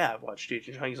like, yeah, I've watched Cheech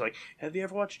and Chong. He's like, have you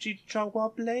ever watched Cheech and Chong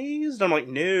while blazed? I'm like,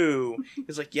 no.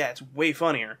 He's like, yeah, it's way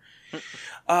funnier.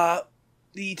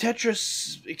 The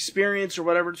Tetris experience or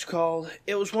whatever it's called,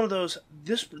 it was one of those,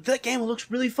 that game looks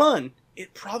really fun.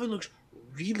 It probably looks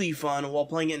really fun while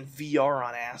playing it in VR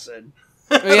on acid.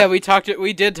 Oh, yeah,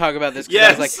 we did talk about this. 'Cause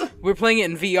Yes. I was like, we're playing it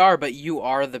in VR, but you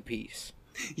are the piece.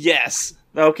 Yes.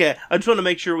 Okay. I just want to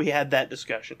make sure we had that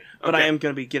discussion. But I Okay. am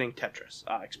going to be getting Tetris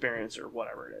experience or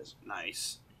whatever it is.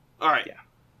 Nice. All right. Yeah.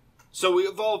 So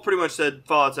we've all pretty much said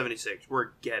Fallout 76. We're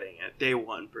getting it. Day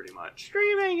one, pretty much.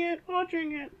 Streaming it,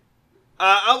 watching it.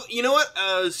 You know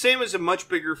what? Sam is a much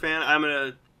bigger fan. I'm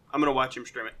gonna watch him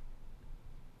stream it.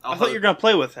 I thought you were going to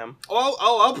play with him.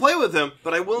 I'll play with him,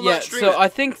 but I will Yeah, not stream so it. I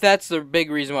think that's the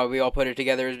big reason why we all put it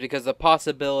together is because the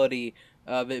possibility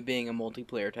of it being a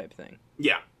multiplayer type thing.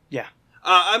 Yeah. Yeah.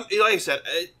 I'm like I said,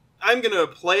 I'm gonna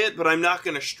play it, but I'm not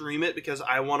gonna stream it because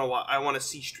I want to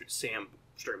see Sam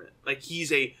stream it. Like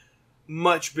he's a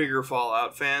much bigger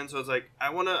Fallout fan, so it's like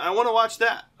I want to watch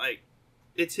that. Like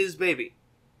it's his baby.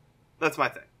 That's my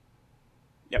thing.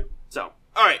 Yep. So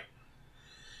all right,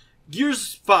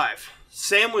 Gears 5.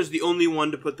 Sam was the only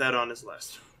one to put that on his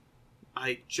list.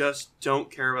 I just don't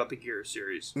care about the Gears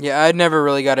series. Yeah, I never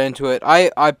really got into it.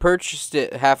 I purchased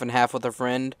it half and half with a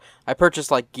friend. I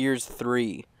purchased like Gears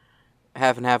 3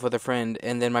 half and half with a friend,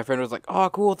 and then my friend was like, "Oh,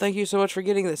 cool, thank you so much for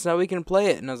getting this. Now we can play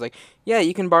it." And I was like, "Yeah,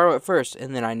 you can borrow it first."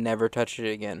 And then I never touched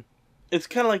it again. It's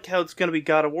kind of like how it's going to be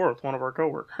God of War with one of our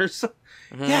coworkers.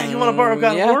 Yeah, you want to borrow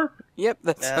God yeah. of War? Yep,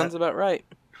 that sounds about right.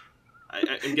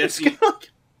 I'm guessing.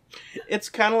 It's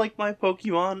kind of like my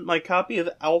Pokemon, my copy of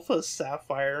Alpha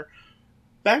Sapphire.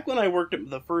 Back when I worked at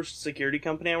the first security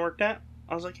company I worked at,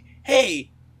 I was like,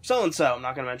 hey, so-and-so, I'm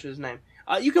not going to mention his name,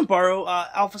 you can borrow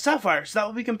Alpha Sapphire so that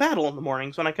way we can battle in the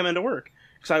mornings when I come into work.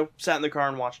 Because I sat in the car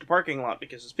and watched the parking lot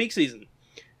because it's peak season.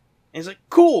 And he's like,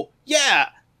 cool, yeah!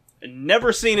 And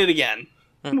never seen it again.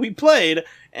 We played,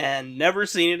 and never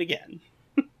seen it again.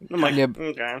 I'm like, Yep.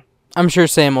 okay. I'm sure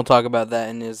Sam will talk about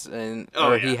that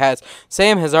he has.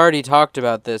 Sam has already talked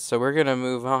about this, so we're gonna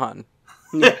move on.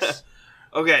 Yes.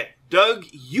 Okay, Doug,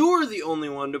 you are the only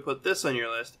one to put this on your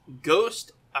list.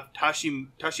 Ghost of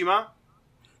Tsushima?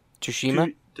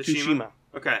 Tsushima?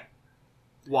 Okay.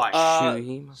 Why?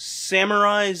 Tsushima?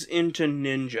 Samurais into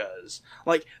ninjas.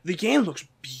 Like, the game looks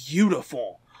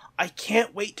beautiful. I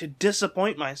can't wait to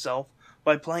disappoint myself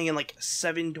by playing in, like,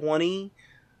 720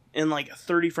 in, like,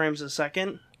 30 frames a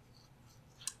second.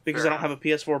 Because Fair I don't have a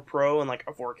PS4 Pro and, like,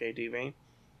 a 4K TV.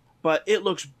 But it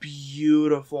looks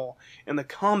beautiful. And the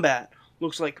combat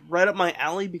looks like right up my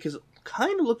alley because it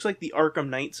kind of looks like the Arkham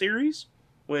Knight series.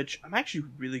 Which, I'm actually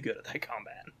really good at that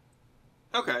combat.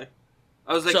 Okay.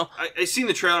 I was like, So- I seen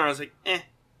the trailer and I was like, eh.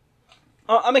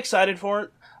 I'm excited for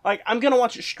it. Like, I'm gonna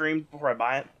watch it streamed before I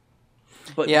buy it.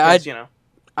 But Yeah, because, you know.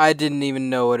 I didn't even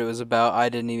know what it was about. I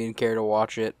didn't even care to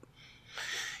watch it.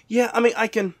 Yeah, I mean, I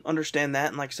can understand that.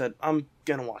 And like I said, I'm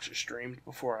gonna watch it streamed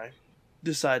before I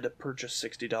decide to purchase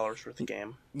 $60 worth of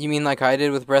game. You mean like I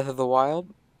did with Breath of the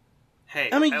Wild? Hey,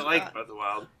 I mean, I like Breath of the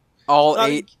Wild. All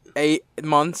Uh, 8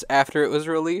 months after it was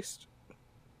released?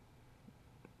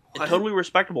 What? Totally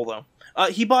respectable, though.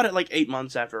 He bought it like 8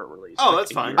 months after it released. Oh, like,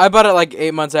 that's a fine. year. I bought it like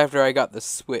 8 months after I got the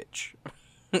Switch.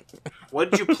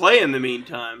 What did you play in the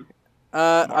meantime?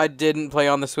 I didn't play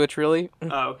on the Switch really.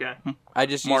 Oh, okay. I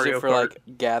just used Mario it for Kart.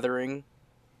 like gathering.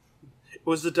 It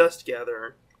was the Dust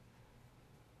Gatherer.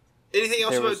 Anything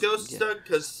else There about was- Ghosts, yeah. Doug?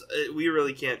 Because we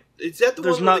really can't. Is that the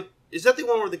There's one? Where not- is that the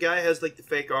one where the guy has like the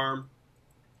fake arm?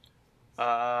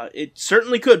 It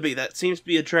certainly could be. That seems to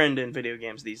be a trend in video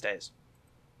games these days.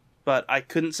 But I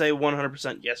couldn't say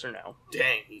 100% yes or no.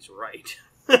 Dang, he's right.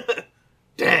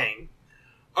 Dang.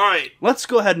 All right. Let's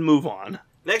go ahead and move on.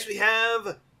 Next we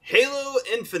have Halo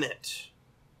Infinite.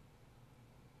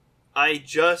 I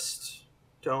just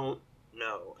don't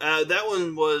know. That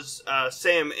one was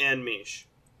Sam and Mish.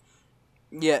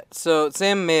 Yeah, so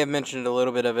Sam may have mentioned a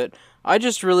little bit of it. I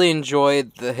just really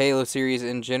enjoyed the Halo series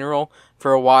in general.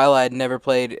 For a while, I had never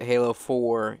played Halo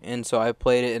 4, and so I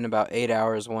played it in about 8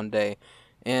 hours one day.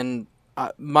 And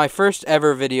my first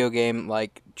ever video game,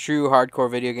 like true hardcore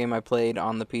video game I played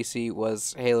on the PC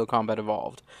was Halo Combat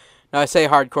Evolved. Now, I say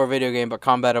hardcore video game, but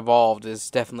Combat Evolved is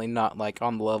definitely not like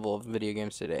on the level of video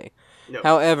games today. No.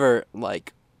 However,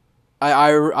 like,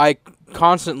 I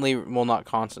constantly, well, not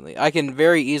constantly, I can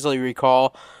very easily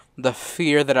recall the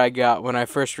fear that I got when I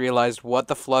first realized what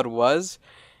the Flood was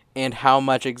and how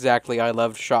much exactly I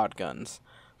loved shotguns.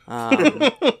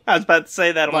 I was about to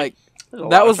say that. I'm Like, there's a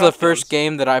lot that of was the shotguns. first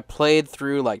game that I played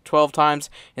through like 12 times,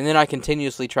 and then I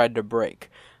continuously tried to break.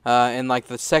 In like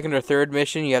the second or third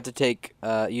mission, you have to take,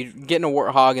 you get in a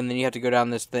Warthog, and then you have to go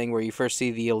down this thing where you first see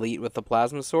the Elite with the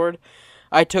plasma sword.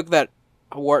 I took that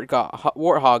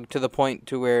Warthog to the point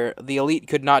to where the Elite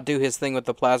could not do his thing with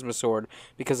the plasma sword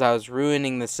because I was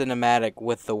ruining the cinematic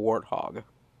with the Warthog.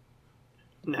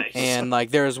 Nice. And like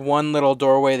there was one little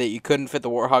doorway that you couldn't fit the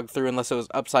Warthog through unless it was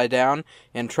upside down,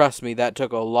 and trust me, that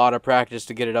took a lot of practice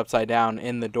to get it upside down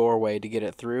in the doorway to get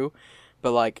it through.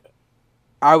 But like,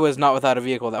 I was not without a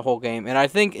vehicle that whole game, and I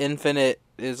think Infinite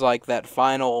is like that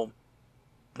final,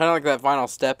 kind of like that final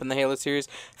step in the Halo series.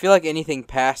 I feel like anything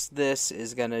past this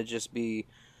is gonna just be,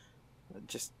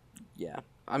 yeah.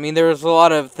 I mean, there was a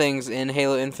lot of things in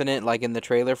Halo Infinite, like in the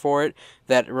trailer for it,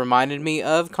 that reminded me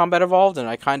of Combat Evolved, and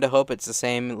I kind of hope it's the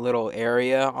same little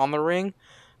area on the ring.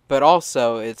 But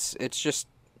also, it's just,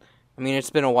 I mean,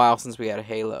 it's been a while since we had a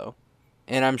Halo.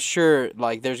 And I'm sure,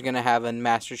 like, there's going to have a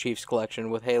Master Chief's Collection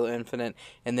with Halo Infinite,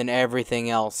 and then everything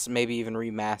else, maybe even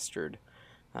remastered.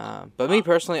 But me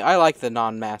personally, I like the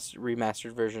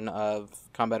remastered version of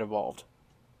Combat Evolved.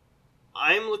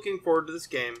 I'm looking forward to this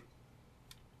game.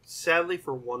 Sadly,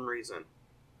 for one reason.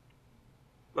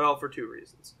 Well, for two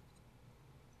reasons.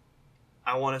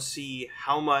 I want to see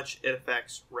how much it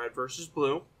affects Red versus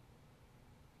Blue.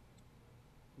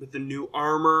 With the new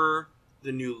armor,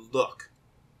 the new look.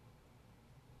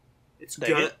 It's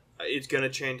gonna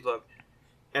change look.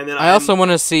 And then I also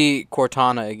want to see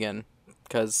Cortana again,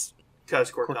 because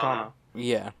Cortana.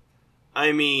 yeah.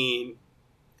 I mean,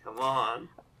 come on.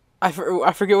 I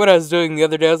forget what I was doing the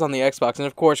other day. I was on the Xbox, and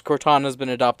of course, Cortana's been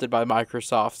adopted by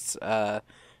Microsoft's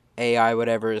AI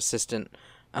whatever assistant.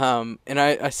 And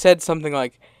I said something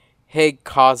like, "Hey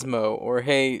Cosmo," or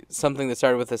 "Hey something that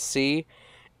started with a C,"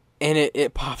 and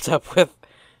it popped up with,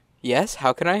 "Yes,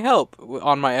 how can I help?"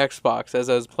 on my Xbox as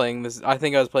I was playing this. I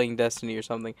think I was playing Destiny or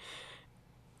something,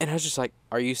 and I was just like,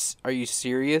 "Are you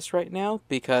serious right now?"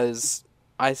 Because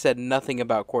I said nothing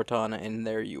about Cortana, and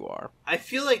there you are. I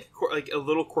feel like a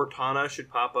little Cortana should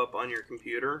pop up on your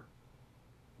computer.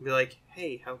 Be like,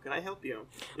 "Hey, how can I help you?"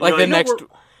 And Like you're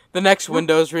the next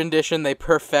Windows rendition, they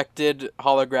perfected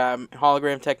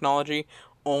hologram technology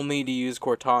only to use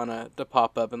Cortana to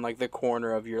pop up in like the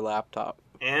corner of your laptop.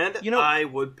 and You know- I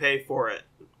would pay for it.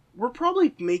 We're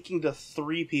probably making the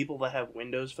 3 people that have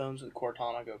Windows phones with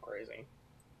Cortana go crazy.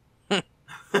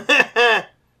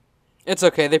 It's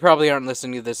okay. They probably aren't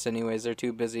listening to this anyways. They're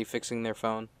too busy fixing their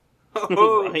phone.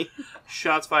 Oh, Right?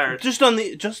 shots fired. Just on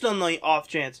the off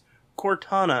chance,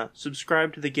 Cortana,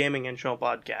 subscribe to the Gaming and Show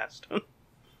podcast.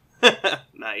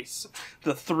 Nice.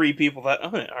 The 3 people that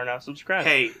own it are now subscribed.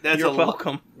 Hey, that's You're a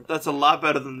welcome. That's a lot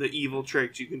better than the evil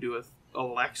tricks you can do with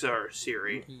Alexa or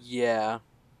Siri. Yeah.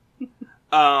 But It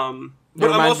I'm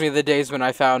reminds also- me of the days when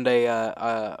I found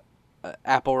a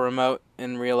Apple remote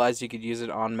and realized you could use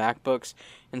it on MacBooks.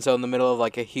 And so in the middle of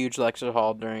like a huge lecture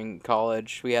hall during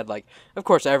college, we had like, of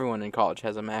course everyone in college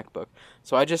has a MacBook.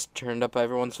 So I just turned up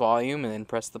everyone's volume and then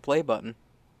pressed the play button.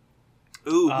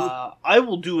 Ooh. I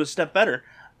will do a step better.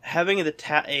 Having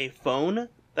a phone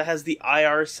that has the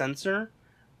IR sensor.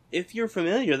 If you're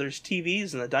familiar, there's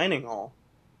TVs in the dining hall.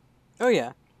 Oh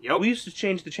yeah. Yep. We used to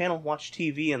change the channel, watch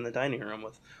TV in the dining room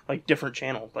with like different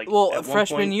channels. Like Well, at one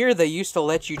freshman point- year they used to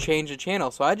let you change a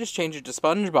channel, so I just changed it to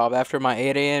SpongeBob after my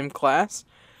 8 a.m. class,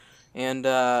 and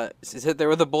sit there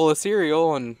with a bowl of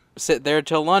cereal and sit there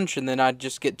till lunch, and then I'd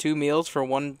just get 2 meals for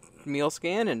 1 meal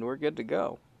scan, and we're good to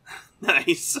go.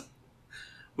 Nice.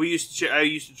 I used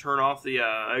to turn off the.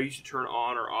 I used to turn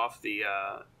on or off the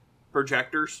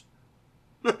projectors.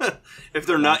 If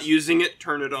they're not using it,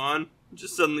 turn it on. It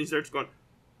just suddenly starts going.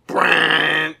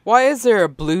 Brand. Why is there a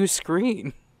blue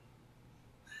screen?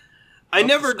 I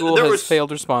never. School there has was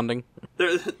failed responding.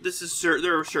 there. This is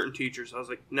there were certain teachers. I was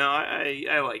like, no,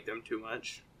 I like them too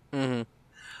much. Mm-hmm.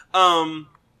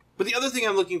 But the other thing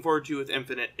I'm looking forward to with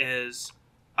Infinite is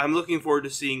I'm looking forward to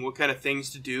seeing what kind of things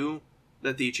to do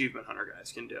that the Achievement Hunter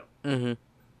guys can do. Mm-hmm.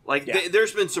 Like, Yeah.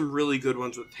 there's been some really good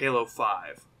ones with Halo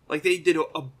 5. Like, they did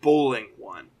a bowling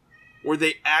one where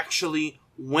they actually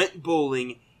went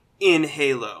bowling in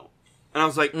Halo. And I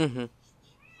was like, Mm-hmm.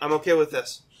 I'm okay with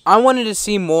this. I wanted to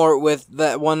see more with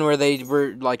that one where they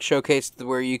were like showcased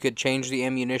where you could change the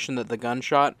ammunition that the gun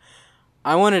shot.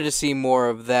 I wanted to see more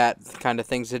of that kind of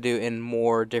things to do and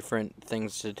more different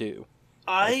things to do.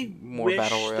 I more wish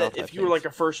Battle Royale that type if you were things.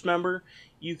 like a first member,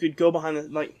 you could go behind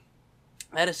the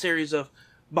I had a series of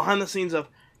behind the scenes of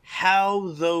how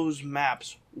those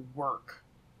maps work.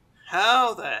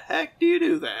 How the heck do you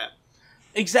do that?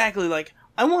 Exactly, like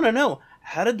I want to know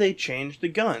how did they change the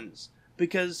guns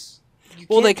because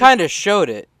Well, they kind of showed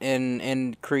it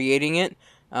in creating it.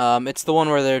 It's the one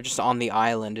where they're just on the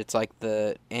island. It's like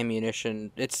the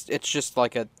ammunition. It's just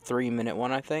like a 3-minute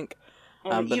one, I think.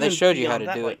 But they showed you how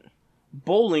to do it.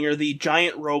 Bowling or the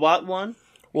giant robot one.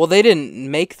 Well, they didn't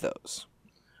make those.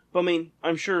 But I mean,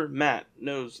 I'm sure Matt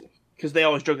knows because they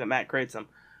always joke that Matt creates them.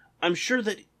 I'm sure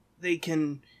that they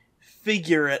can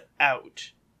figure it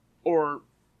out, or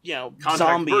Contact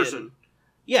zombie the it. person.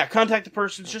 Yeah, contact the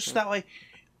person. Just that way,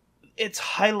 it's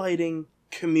highlighting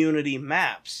community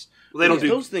maps. Well, they don't Because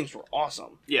do... those things were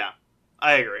awesome. Yeah,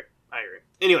 I agree.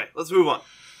 Anyway, let's move on.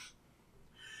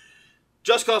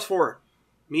 Just Cause 4.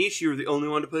 Mish, you were the only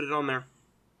one to put it on there.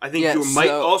 I think Yeah, you might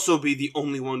so- also be the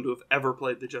only one to have ever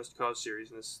played the Just Cause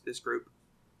series in this group.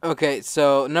 Okay,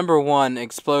 so number 1,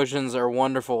 explosions are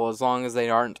wonderful as long as they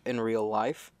aren't in real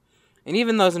life. And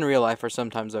even those in real life are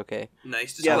sometimes okay.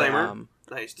 Nice disclaimer. Um,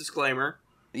 Nice disclaimer.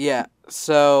 Yeah,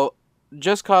 so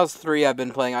Just Cause 3 I've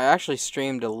been playing. I actually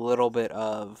streamed a little bit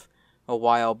of a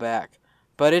while back.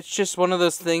 But it's just one of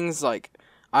those things like,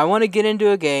 I want to get into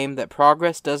a game that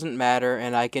progress doesn't matter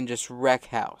and I can just wreck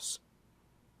house.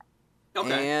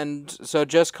 Okay. And so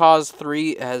Just Cause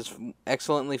 3 has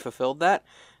excellently fulfilled that.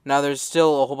 Now there's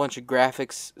still a whole bunch of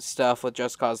graphics stuff with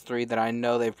Just Cause 3 that I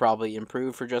know they've probably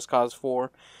improved for Just Cause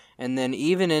 4. And then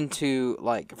even into,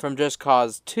 like, from Just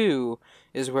Cause 2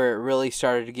 is where it really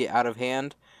started to get out of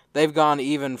hand. They've gone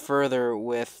even further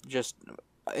with just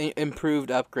improved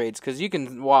upgrades. Because you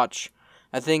can watch,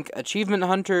 I think Achievement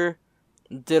Hunter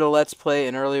did a Let's Play,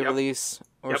 an early Yep. release,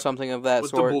 or Yep. something of that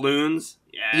With sort. the balloons.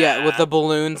 Yeah, with the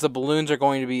balloons. The balloons are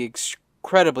going to be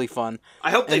incredibly fun.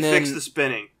 I hope they and fix then- the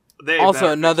spinning. They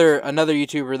Also, better another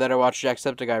YouTuber that I watched,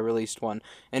 Jacksepticeye, released one,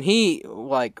 and he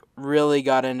like really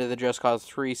got into the Just Cause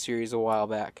 3 series a while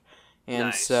back, and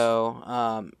Nice.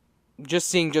 so just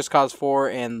seeing Just Cause 4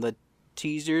 and the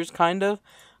teasers, kind of,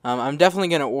 I'm definitely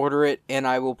gonna order it, and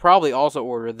I will probably also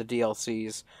order the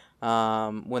DLCs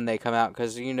when they come out,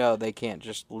 because they can't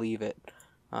just leave it.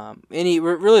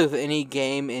 Really with any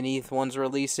game anyone's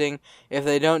releasing, if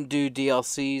they don't do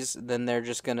DLCs, then they're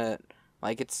just gonna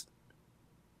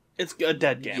It's a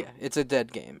dead game. yeah, it's a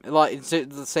dead game. Like it's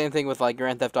the same thing with like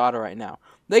Grand Theft Auto right now.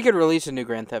 They could release a new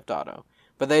Grand Theft Auto,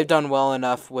 but they've done well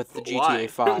enough with the But why? GTA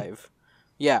 5.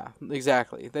 Yeah,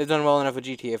 exactly. They've done well enough with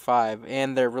GTA 5,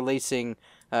 and they're releasing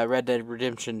Red Dead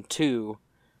Redemption 2.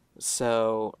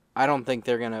 So I don't think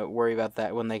they're gonna worry about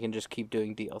that when they can just keep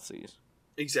doing DLCs.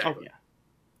 Exactly.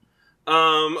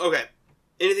 Oh, yeah. Okay.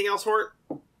 Anything else for it?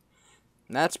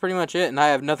 And that's pretty much it, and I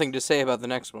have nothing to say about the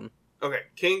next one. Okay.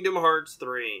 Kingdom Hearts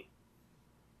 3.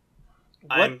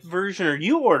 What version are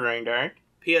you ordering, Derek?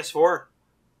 PS4.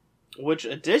 Which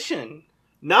edition?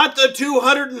 Not the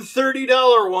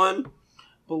 $230 one.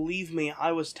 Believe me,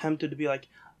 I was tempted to be like,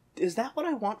 is that what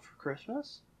I want for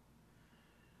Christmas?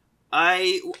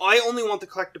 I only want the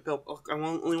collectible. I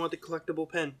only want the collectible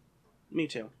pen. Me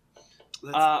too.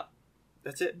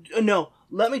 That's it. No,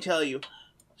 let me tell you.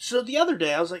 So the other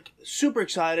day, I was like super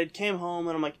excited, came home,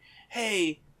 and I'm like,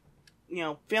 hey,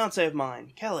 fiance of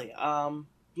mine, Kelly,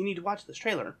 you need to watch this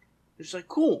trailer. She's like,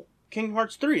 cool, Kingdom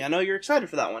Hearts 3, I know you're excited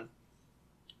for that one.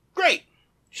 Great.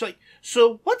 She's like,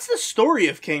 so what's the story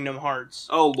of Kingdom Hearts?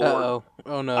 Oh lord. Uh-oh.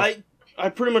 Oh no. I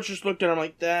pretty much just looked at her, I'm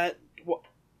like,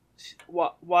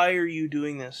 why are you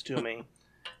doing this to me?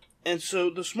 And so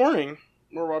this morning,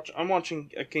 I'm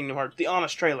watching a Kingdom Hearts, the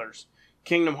honest trailers,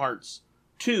 Kingdom Hearts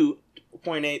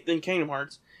 2.8, then Kingdom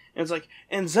Hearts, and it's like,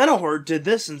 and Xenohort did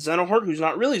this, and Xenohort, who's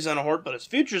not really Xenohort, but it's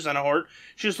future Xenohort,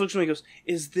 she just looks at me and goes,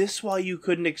 is this why you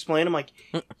couldn't explain? I'm like,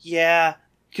 yeah,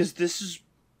 because this is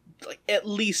like at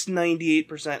least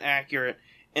 98% accurate,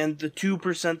 and the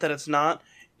 2% that it's not,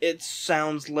 it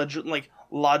sounds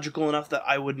logical enough that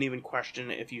I wouldn't even question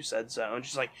it if you said so. And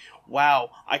just like, wow,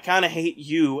 I kind of hate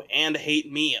you and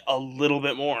hate me a little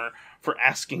bit more for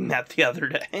asking that the other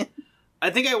day. I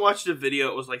think I watched a video,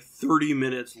 it was like 30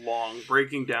 minutes long,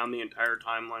 breaking down the entire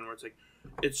timeline where it's like,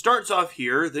 it starts off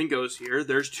here, then goes here.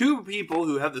 There's 2 people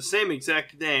who have the same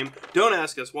exact name. Don't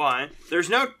ask us why. There's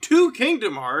now 2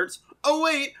 Kingdom Hearts. Oh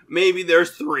wait, maybe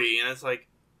there's 3. And it's like,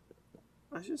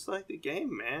 I just like the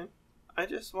game, man. I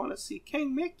just want to see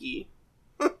King Mickey.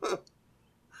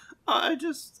 I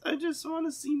just want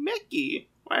to see Mickey.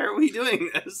 Why are we doing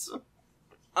this?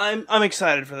 I'm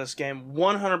excited for this game.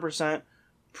 100%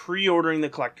 pre-ordering the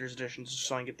collector's edition just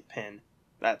so I can get the pin.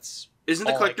 Isn't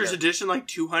the all I collector's care. edition like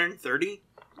 $230?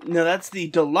 No, that's the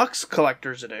deluxe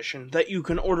collector's edition that you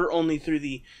can order only through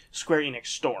the Square Enix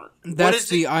store.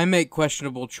 That's I make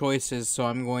questionable choices, so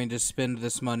I'm going to spend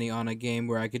this money on a game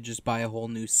where I could just buy a whole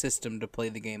new system to play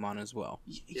the game on as well.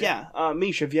 Yeah,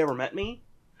 Misha, have you ever met me?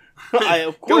 I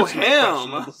of Go course make ham!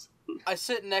 questionable- I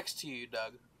sit next to you,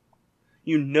 Doug.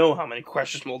 You know how many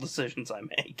questionable decisions I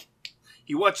make.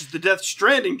 He watches the Death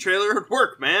Stranding trailer at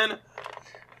work, man.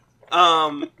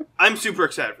 I'm super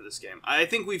excited for this game. I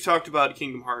think we've talked about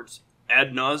Kingdom Hearts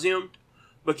ad nauseum,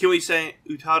 but can we say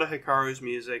Utada Hikaru's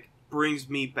music brings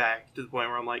me back to the point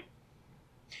where I'm like,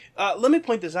 Let me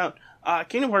point this out.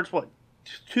 Kingdom Hearts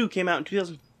 2 came out in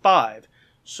 2005,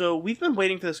 so we've been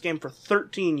waiting for this game for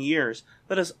 13 years.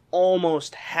 That is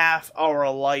almost half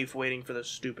our life waiting for this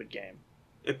stupid game.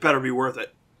 it better be worth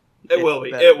it. It will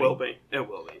be. better It be. will be. It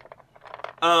will be.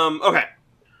 Okay.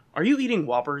 Are you eating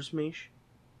Whoppers, Mish?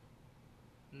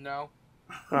 No.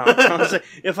 I was like,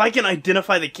 if I can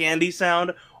identify the candy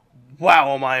sound,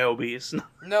 wow, am I obese?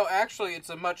 No, actually, it's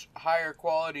a much higher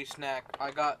quality snack.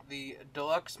 I got the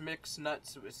deluxe mixed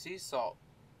nuts with sea salt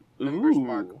Members Ooh.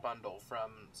 Mark bundle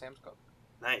from Sam's Club.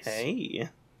 Nice. Hey.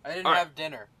 I didn't All right. have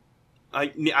dinner. I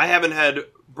haven't had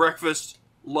breakfast,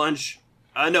 lunch.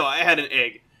 No, I had an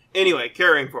egg. Anyway,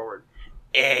 carrying forward.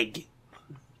 Egg.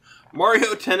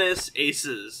 Mario Tennis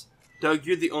Aces. Doug,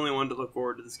 you're the only one to look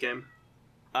forward to this game.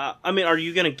 I mean, are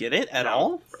you gonna get it at No.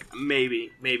 all?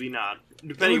 Maybe, maybe not. It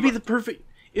Depending would be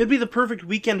on- the perfect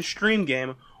weekend stream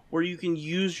game where you can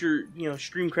use your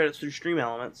stream credits through Stream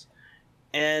Elements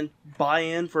and buy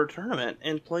in for a tournament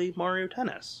and play Mario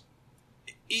Tennis.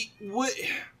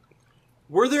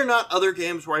 Were there not other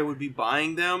games where I would be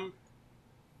buying them?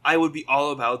 I would be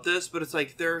all about this, but it's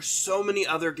like there are so many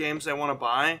other games I want to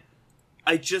buy.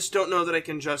 I just don't know that I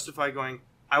can justify going,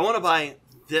 I want to buy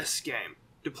this game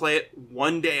to play it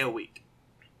one day a week.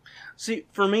 See,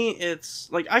 for me,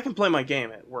 it's like I can play my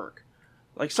game at work.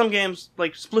 Like some games,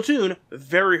 like Splatoon,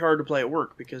 very hard to play at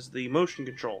work because of the motion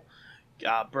control.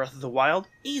 Breath of the Wild,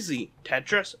 easy.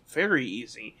 Tetris, very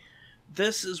easy.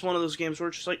 This is one of those games where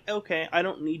it's just like, okay, I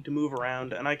don't need to move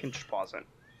around and I can just pause it.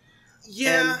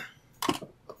 Yeah,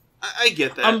 I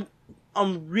get that.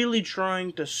 I'm really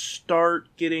trying to start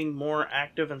getting more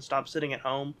active and stop sitting at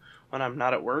home when I'm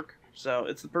not at work. So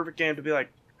it's the perfect game to be like,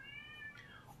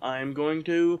 I'm going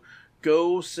to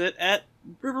go sit at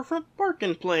Riverfront Park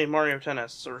and play Mario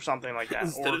Tennis or something like that.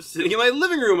 Instead of sitting in my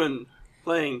living room and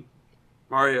playing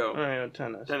Mario Mario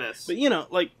Tennis. Tennis.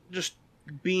 But like just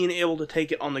being able to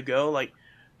take it on the go. Like,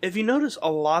 if you notice,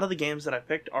 a lot of the games that I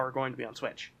picked are going to be on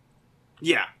Switch.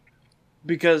 Yeah.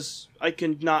 Because I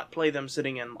can not play them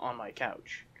sitting on my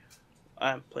couch.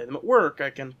 I play them at work.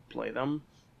 I can play them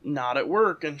not at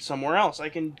work and somewhere else. I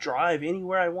can drive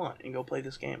anywhere I want and go play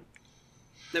this game.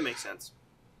 That makes sense.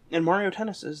 And Mario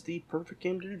Tennis is the perfect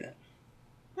game to do that.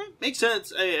 Makes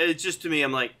sense. It's just, to me,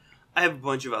 I'm like, I have a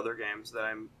bunch of other games that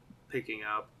I'm picking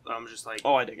up. I'm just like,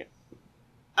 Oh, I dig it.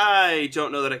 I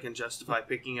don't know that I can justify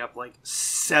picking up like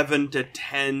 7 to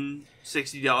 10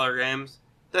 $60 games.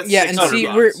 That's Yeah, and see,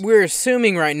 $600. we're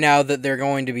assuming right now that they're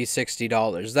going to be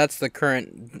 $60. That's the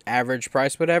current average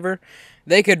price, whatever.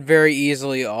 They could very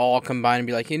easily all combine and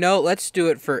be like, let's do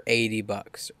it for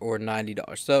 $80 or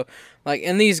 $90. So, like,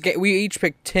 in these we each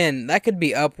pick 10. That could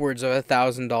be upwards of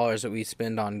 $1,000 that we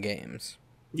spend on games.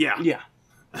 Yeah. Yeah.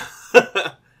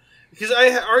 Because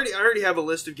I already have a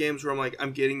list of games where I'm like,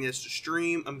 I'm getting this to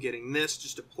stream, I'm getting this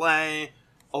just to play.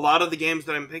 A lot of the games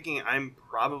that I'm picking, I'm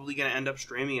probably going to end up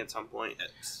streaming at some point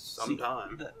at some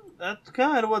time. That's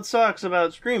kind of what sucks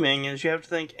about streaming is you have to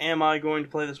think, am I going to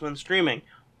play this when streaming?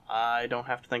 I don't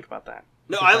have to think about that.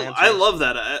 No, Because my I answer is- love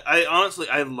that. I honestly,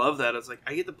 I love that. It's like,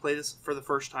 I get to play this for the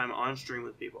first time on stream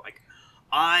with people. Like,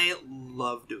 I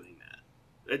love doing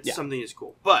that. It's something that's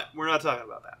cool. But, we're not talking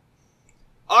about that.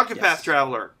 Octopath Yes.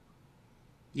 Traveler.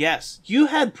 Yes, you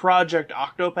had Project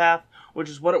Octopath which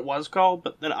is what it was called,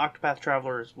 but then Octopath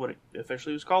Traveler is what it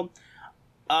officially was called.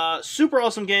 Super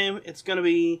awesome game. It's going to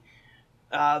be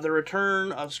the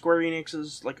return of Square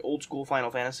Enix's like old school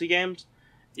Final Fantasy games.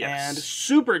 Yes. And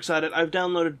super excited. I've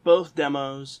downloaded both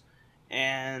demos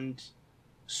and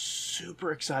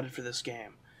super excited for this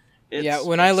game.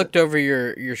 When I looked over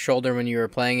your shoulder when you were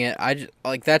playing it, I just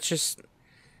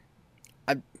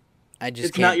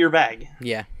It's can't. not your bag.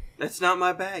 Yeah. That's not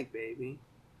my bag, baby.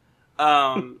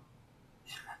 I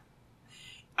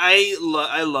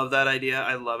love that idea.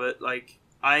 I love it. Like,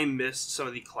 I missed some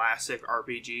of the classic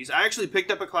RPGs. I actually picked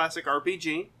up a classic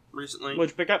RPG recently.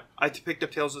 What'd you pick up? I picked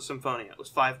up Tales of Symphonia. It was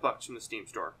 $5 from the Steam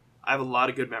store. I have a lot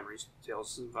of good memories of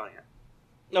Tales of Symphonia.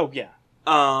 Oh, yeah.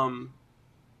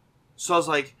 So I was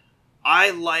like,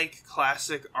 I like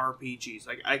classic RPGs.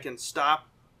 Like, I can stop,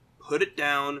 put it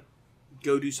down,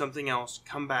 go do something else,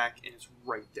 come back, and it's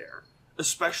right there.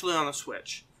 Especially on the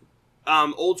Switch.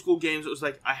 Old school games, it was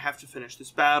like, I have to finish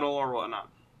this battle or whatnot.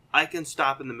 I can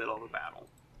stop in the middle of a battle.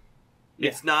 Yeah.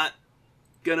 It's not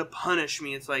gonna punish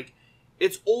me. It's like,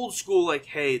 it's old school, like,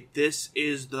 hey, this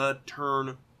is the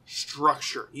turn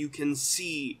structure. You can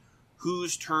see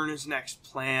whose turn is next,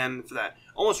 plan for that.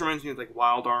 Almost reminds me of, like,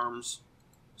 Wild Arms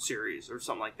series or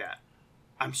something like that.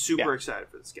 I'm super excited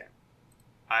for this game.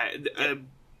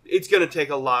 It's gonna take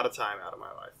a lot of time out of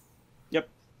my life. Yep.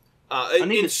 I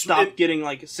need to stop getting,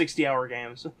 like, 60-hour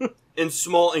games. In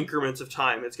small increments of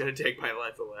time, it's going to take my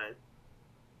life away.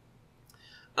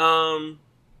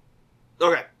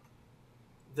 Okay.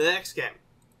 The next game.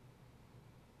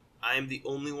 I am the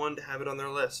only one to have it on their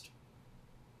list.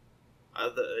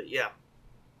 I'm going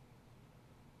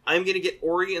to get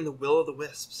Ori and the Will of the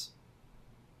Wisps.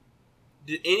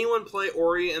 Did anyone play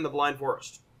Ori and the Blind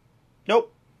Forest?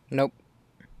 Nope. Okay,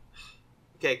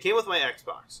 it came with my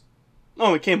Xbox.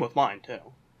 Oh, it came with mine, too.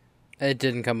 It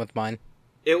didn't come with mine.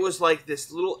 It was like this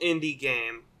little indie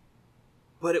game,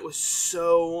 but it was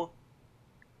a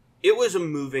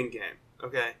moving game,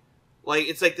 okay? Like,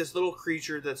 it's like this little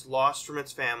creature that's lost from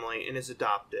its family and is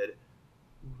adopted,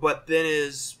 but then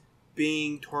is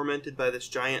being tormented by this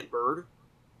giant bird.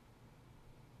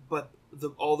 But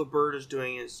all the bird is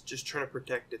doing is just trying to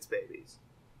protect its babies.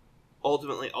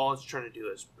 Ultimately, all it's trying to do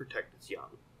is protect its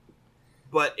young.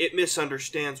 But it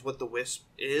misunderstands what the wisp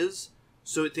is,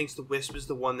 so it thinks the wisp is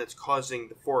the one that's causing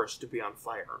the forest to be on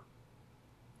fire.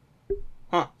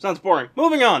 Huh, sounds boring.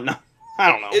 Moving on. No,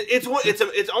 I don't know.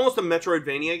 It's almost a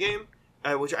Metroidvania game,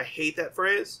 which I hate that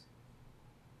phrase.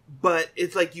 But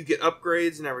it's like you get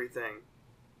upgrades and everything.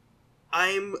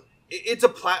 It's a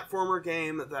platformer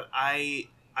game that I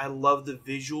love the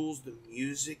visuals. The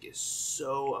music is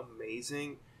so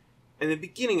amazing. And the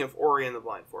beginning of Ori and the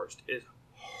Blind Forest is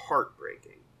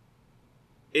heartbreaking.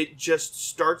 It just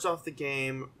starts off the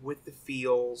game with the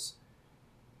feels,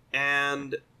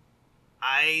 and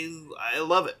I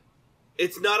love it.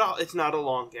 It's not a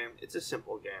long game. It's a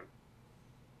simple game.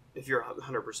 If you're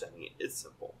 100%ing it, it's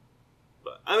simple.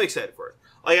 But I'm excited for it.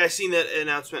 Like, I seen that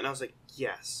announcement and I was like,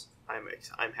 yes,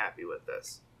 I'm happy with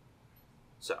this.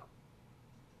 So,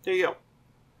 there you go.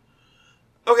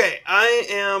 Okay, I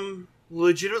am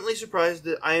legitimately surprised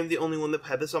that I am the only one that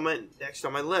had this on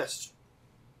my list.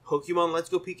 Pokemon Let's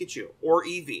Go Pikachu, or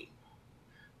Eevee.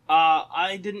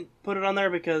 I didn't put it on there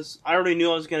because I already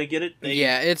knew I was going to get it.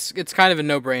 It's kind of a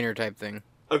no-brainer type thing.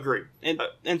 Agree.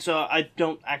 And so I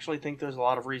don't actually think there's a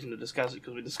lot of reason to discuss it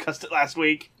because we discussed it last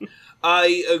week.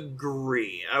 I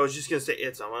agree. I was just going to say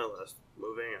it's on my list.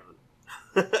 Moving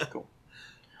on. Cool.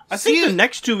 I think the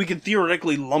next two we could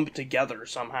theoretically lump together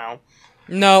somehow.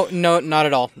 No, not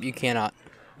at all. You cannot.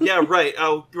 Yeah, right.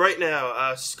 Oh, right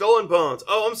now, Skull and Bones.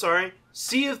 Oh, I'm sorry.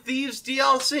 Sea of Thieves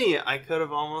DLC. I could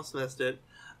have almost missed it.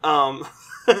 I'm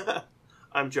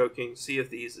joking. Sea of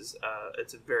Thieves is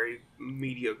it's a very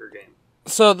mediocre game.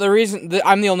 So the reason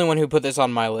I'm the only one who put this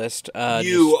on my list. You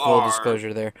just full are.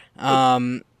 disclosure there.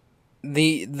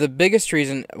 The biggest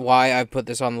reason why I put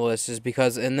this on the list is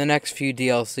because in the next few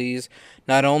DLCs,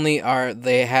 not only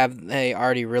they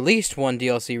already released one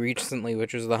DLC recently,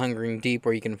 which was the Hungering Deep,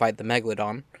 where you can fight the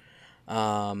Megalodon.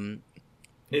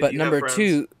 But number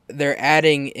two, they're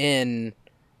adding in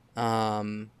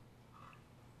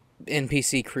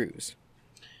NPC crews.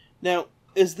 Now,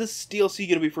 is this DLC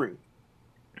going to be free?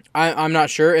 I'm not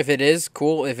sure. If it is,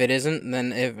 cool. If it isn't,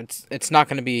 then it's not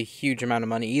going to be a huge amount of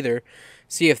money either.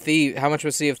 Sea of Thieves. How much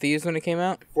was Sea of Thieves when it came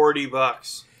out?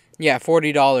 $40. Yeah,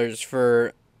 $40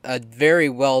 for a very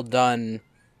well done,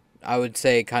 I would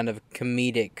say, kind of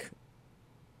comedic.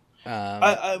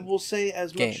 I will say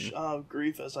as game. Much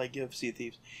grief as I give Sea of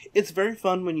Thieves. It's very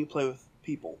fun when you play with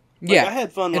people. Like, Yeah, I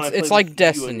had fun when I played it's like with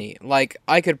Destiny. Like,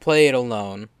 I could play it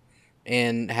alone,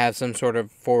 and have some sort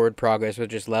of forward progress with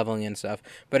just leveling and stuff.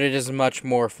 But it is much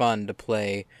more fun to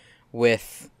play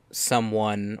with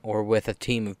someone or with a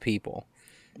team of people.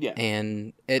 Yeah.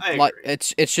 And I agree.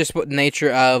 it's just what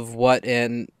nature of what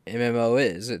an MMO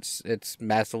is. It's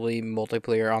massively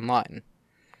multiplayer online.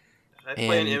 I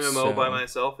play an And MMO by so-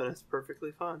 myself, and it's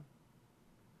perfectly fun.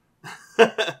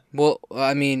 Well,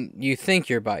 I mean, you think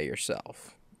you're by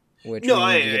yourself, which No, we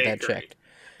I need to get that agree. checked.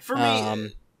 For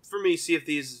me, Sea of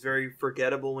Thieves is very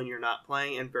forgettable when you're not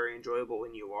playing, and very enjoyable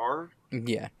when you are.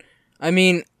 Yeah, I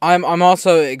mean, I'm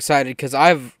also excited because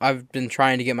I've been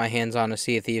trying to get my hands on a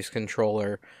Sea of Thieves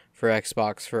controller for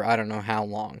Xbox for I don't know how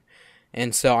long,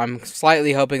 and so I'm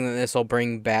slightly hoping that this will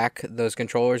bring back those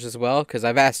controllers as well. Because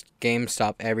I've asked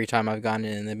GameStop every time I've gone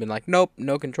in, and they've been like, "Nope,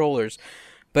 no controllers,"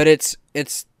 but it's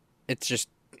just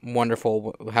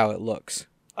wonderful how it looks.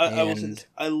 I will And- say,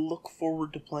 I look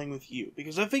forward to playing with you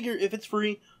because I figure if it's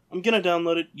free, I'm gonna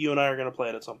download it. You and I are gonna play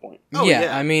it at some point. Oh, yeah,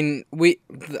 yeah. I mean,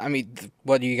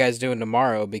 what are you guys doing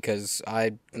tomorrow? Because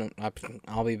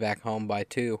I'll be back home by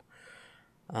 2.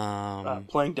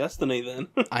 Playing Destiny then.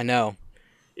 I know.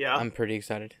 Yeah. I'm pretty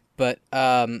excited. But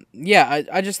yeah,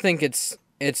 I just think it's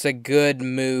a good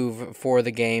move for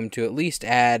the game to at least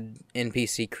add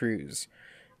NPC crews.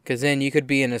 Because then you could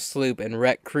be in a sloop and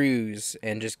wreck crews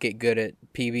and just get good at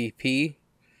PvP,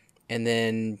 and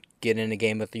then get in a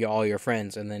game with all your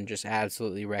friends and then just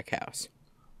absolutely wreck house.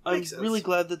 I'm Makes sense. really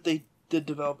glad that the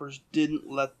developers didn't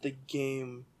let the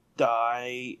game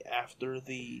die after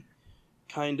the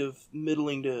kind of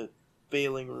middling to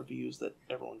failing reviews that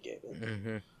everyone gave it.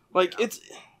 Mm-hmm. Like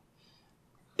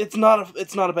it's not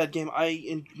a bad game.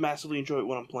 I massively enjoy it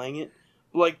when I'm playing it.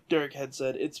 Like Derek had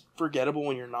said, it's forgettable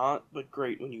when you're not, but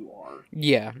great when you are.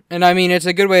 Yeah, and I mean, it's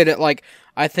a good way to, like,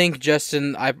 I think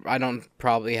Justin, I don't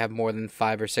probably have more than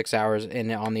 5 or 6 hours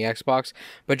in it on the Xbox,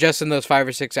 but just in those 5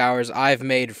 or 6 hours, I've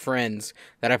made friends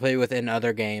that I play with in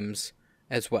other games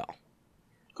as well.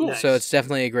 Cool. Nice. So it's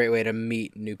definitely a great way to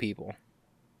meet new people.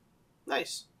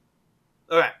 Nice.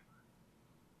 Okay.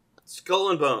 Skull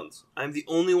and Bones. I'm the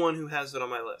only one who has it on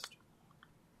my list.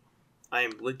 I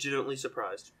am legitimately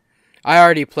surprised. I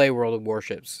already play World of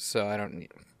Warships, so I don't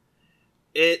need...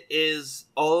 It is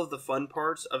all of the fun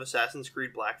parts of Assassin's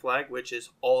Creed Black Flag, which is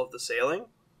all of the sailing.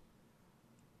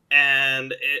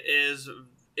 And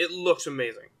it looks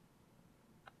amazing.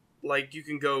 Like, you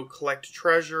can go collect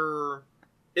treasure.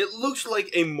 It looks like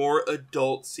a more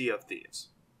adult Sea of Thieves.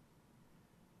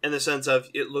 In the sense of,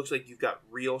 it looks like you've got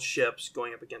real ships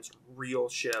going up against real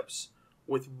ships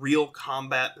with real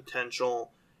combat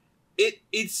potential.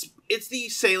 It's the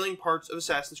sailing parts of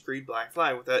Assassin's Creed Black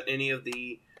Flag without any of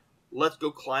the let's go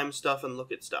climb stuff and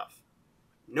look at stuff.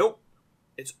 Nope.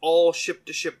 It's all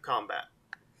ship-to-ship combat.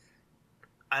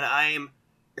 And I am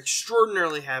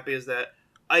extraordinarily happy as that.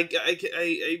 I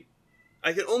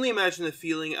can only imagine the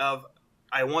feeling of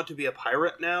I want to be a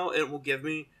pirate now, and it will give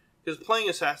me... Because playing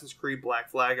Assassin's Creed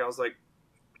Black Flag, I was like,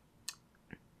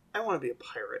 I want to be a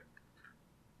pirate.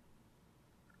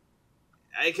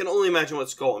 I can only imagine what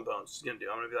Skull and Bones is going to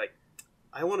do. I'm going to be like,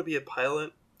 I want to be a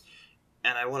pilot,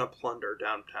 and I want to plunder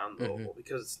downtown Louisville,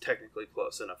 because it's technically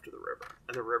close enough to the river.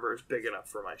 And the river is big enough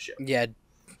for my ship. Yeah,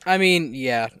 I mean,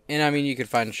 yeah. And I mean, you could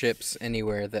find ships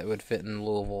anywhere that would fit in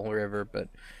Louisville River, but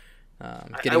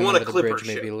getting want a over the clipper bridge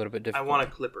may ship. be a little bit I difficult. want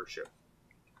a clipper ship.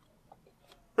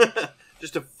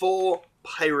 Just a full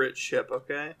pirate ship,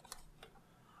 okay?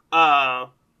 I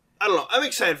don't know. I'm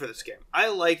excited for this game. I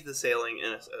like the sailing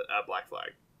in a Black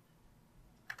Flag.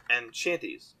 And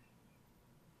shanties.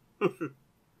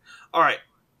 Alright.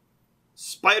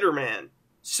 Spider-Man.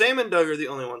 Sam and Doug are the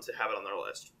only ones that have it on their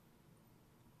list.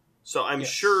 So I'm Yes.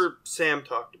 sure Sam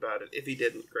talked about it. If he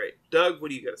didn't, great. Doug, what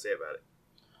do you got to say about it?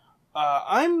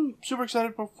 I'm super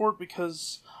excited for it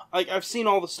because I've seen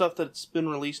all the stuff that's been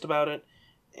released about it,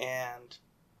 and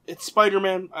it's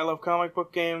Spider-Man. I love comic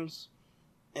book games,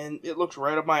 and it looks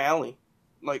right up my alley.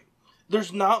 Like,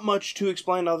 there's not much to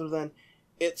explain other than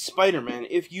it's Spider-Man.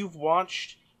 If you've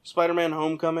watched Spider-Man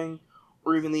Homecoming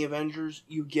or even the Avengers,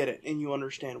 you get it, and you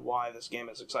understand why this game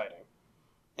is exciting.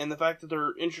 And the fact that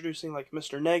they're introducing, like,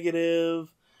 Mr.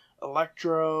 Negative,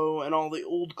 Electro, and all the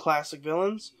old classic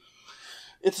villains,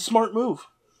 it's a smart move.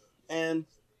 And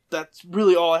that's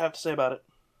really all I have to say about it.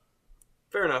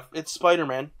 Fair enough. It's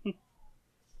Spider-Man.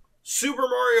 Super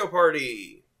Mario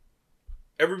Party.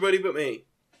 Everybody but me.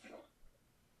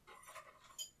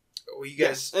 What you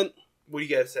guys? Yes, and, What do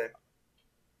you guys say?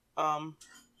 well,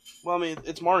 I mean,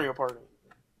 it's Mario Party.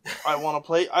 I want to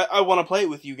play, I want to play it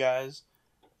with you guys,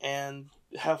 and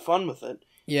have fun with it.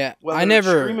 Yeah, Whether I it's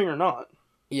never... streaming or not.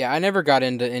 Yeah, I never got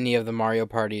into any of the Mario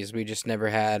parties. We just never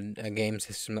had a game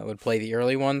system that would play the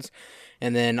early ones.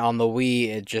 And then on the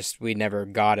Wii, we never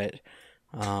got it.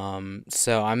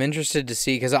 So I'm interested to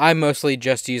see, because I mostly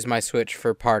just use my Switch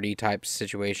for party type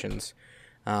situations.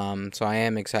 So I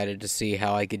am excited to see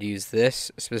how I could use this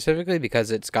specifically,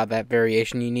 because it's got that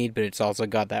variation you need, but it's also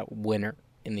got that winner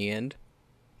in the end.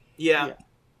 Yeah.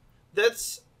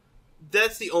 That's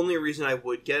the only reason I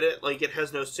would get it. Like, it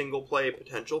has no single play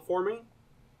potential for me.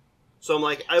 So I'm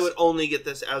like, I would only get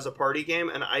this as a party game,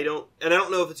 and I don't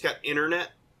know if it's got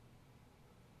internet.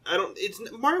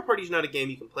 Mario Party's not a game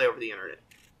you can play over the internet.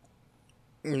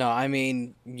 No, I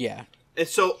mean, yeah. And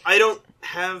so I don't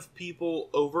have people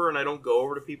over, and I don't go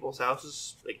over to people's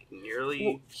houses like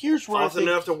nearly here's where often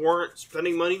enough to warrant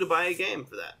spending money to buy a game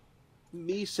for that.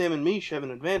 Me, Sam, and Mish have an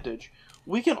advantage.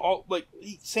 We can all, like,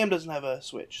 Sam doesn't have a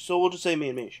Switch, so we'll just say me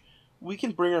and Mish. We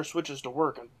can bring our Switches to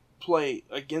work and play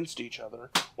against each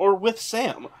other, or with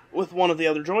Sam, with one of the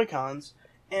other Joy-Cons,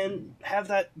 and have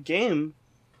that game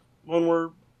when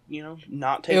we're,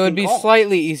 not taking It would be calls.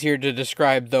 slightly easier to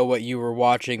describe, though, what you were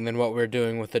watching than what we're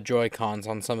doing with the Joy-Cons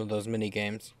on some of those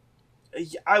mini-games.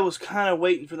 I was kind of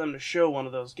waiting for them to show one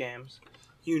of those games.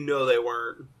 You know they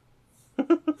weren't.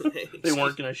 They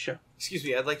weren't going to show. Excuse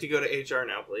me, I'd like to go to HR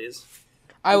now, please.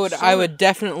 I would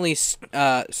definitely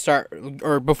start,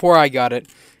 or before I got it,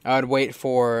 I would wait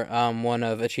for one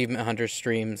of Achievement Hunter's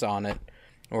streams on it,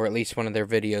 or at least one of their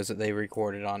videos that they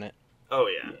recorded on it. Oh,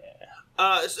 yeah.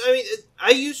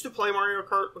 I used to play Mario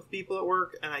Kart with people at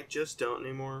work, and I just don't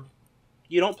anymore.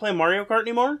 You don't play Mario Kart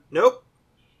anymore? Nope.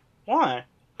 Why?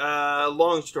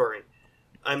 Long story.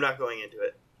 I'm not going into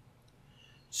it.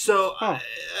 So, I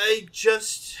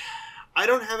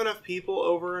don't have enough people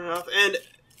over enough, and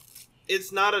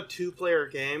it's not a two-player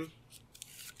game.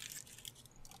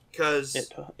 Because...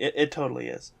 It totally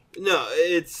is. No,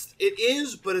 it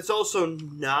is, but it's also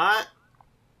not.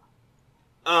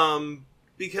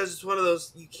 Because it's one of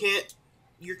those,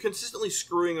 you're consistently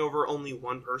screwing over only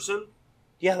one person.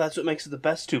 Yeah, that's what makes it the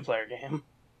best two-player game.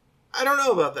 I don't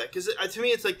know about that, because to me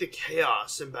it's like the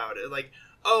chaos about it. Like,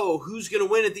 oh, who's going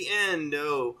to win at the end?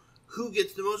 Oh, who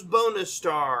gets the most bonus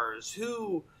stars?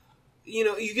 Who,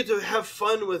 you get to have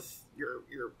fun with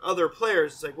your other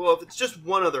players. It's like, well, if it's just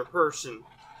one other person,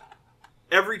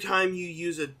 every time you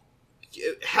use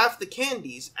half the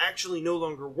candies actually no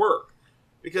longer work.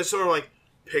 Because someone are like,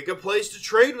 pick a place to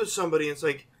trade with somebody. And it's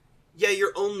like, yeah,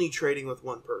 you're only trading with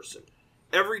one person.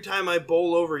 Every time I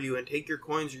bowl over you and take your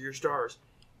coins or your stars,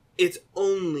 it's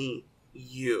only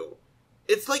you.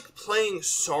 It's like playing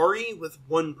Sorry with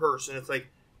one person. It's like,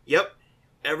 yep,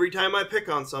 every time I pick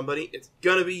on somebody, it's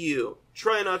gonna be you.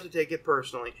 Try not to take it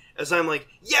personally. As I'm like,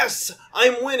 yes,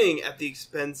 I'm winning at the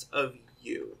expense of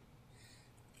you.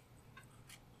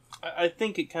 I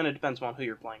think it kind of depends on who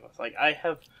you're playing with. Like,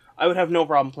 I would have no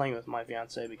problem playing with my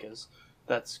fiance, because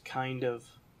that's kind of...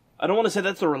 I don't want to say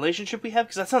that's the relationship we have,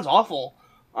 because that sounds awful.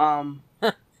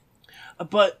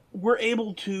 But we're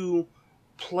able to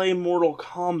play Mortal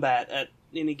Kombat at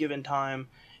any given time,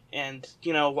 and,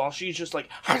 while she's just like,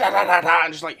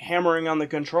 and just like hammering on the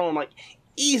control, I'm like,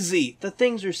 easy! The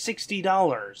things are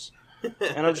 $60.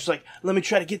 And I'm just like, let me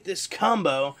try to get this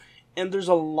combo, and there's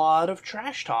a lot of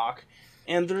trash talk,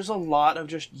 and there's a lot of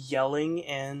just yelling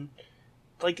and...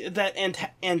 like that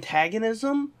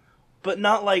antagonism, but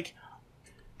not like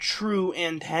true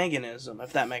antagonism,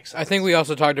 if that makes sense. I think we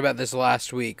also talked about this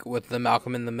last week with the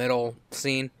Malcolm in the Middle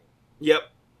scene. Yep.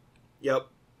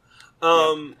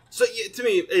 So yeah, to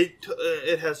me,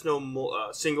 it has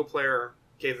no single player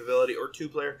capability or two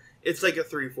player. It's like a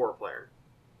 3-4 player.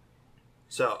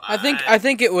 So I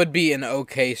think it would be an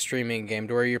okay streaming game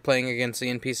to where you're playing against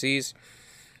the NPCs.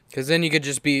 Because then you could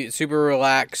just be super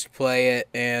relaxed, play it,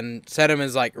 and set them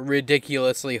as, like,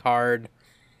 ridiculously hard.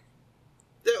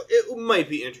 It might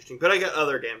be interesting, but I got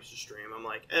other games to stream. I'm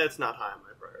like, it's not high on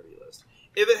my priority list.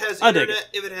 If it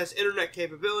has internet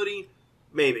capability,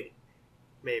 maybe.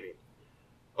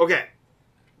 Okay,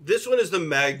 this one is the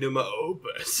magnum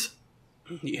opus.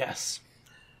 Yes.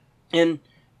 And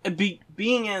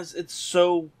being as it's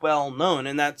so well known,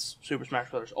 and that's Super Smash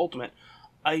Bros. Ultimate,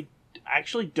 I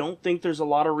actually don't think there's a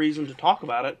lot of reason to talk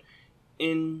about it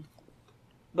in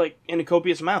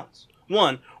copious amounts.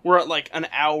 One, we're at like an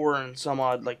hour and some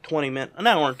odd, like 20 minutes, an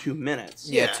hour and 2 minutes.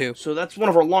 Yeah, 2. So that's one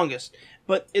of our longest.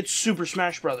 But it's Super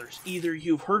Smash Brothers. Either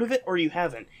you've heard of it or you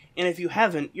haven't. And if you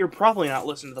haven't, you're probably not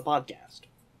listening to the podcast.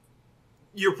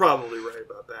 You're probably right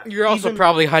about that. You're also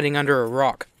probably hiding under a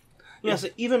rock. Yeah, so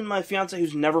even my fiance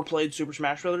who's never played Super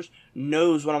Smash Brothers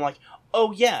knows when I'm like,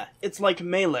 oh yeah, it's like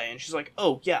Melee. And she's like,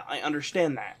 oh yeah, I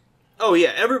understand that. Oh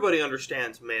yeah, everybody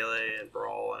understands Melee and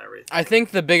Brawl and everything. I think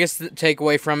the biggest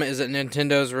takeaway from it is that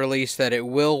Nintendo's released that it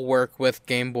will work with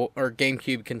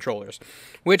GameCube controllers,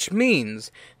 which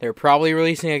means they're probably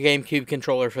releasing a GameCube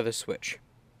controller for the Switch.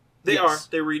 They Yes. are.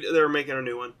 They're making a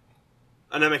new one,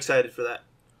 and I'm excited for that.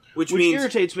 Which Which means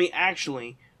irritates me,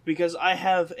 actually, because I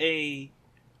have a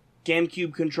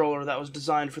GameCube controller that was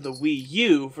designed for the Wii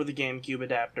U for the GameCube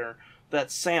adapter.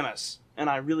 That's Samus, and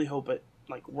I really hope it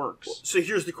works. so.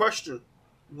 Here's the question: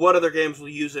 what other games will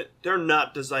use it? They're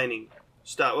not designing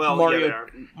stuff. Well, yeah, they are.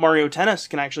 Mario Tennis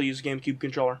can actually use a GameCube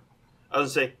controller. I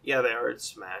was gonna say, yeah, they are. It's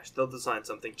Smash. They'll design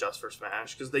something just for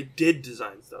Smash because they did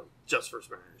design stuff just for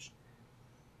Smash.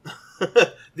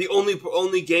 The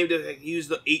only game to use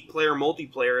the 8-player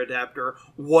multiplayer adapter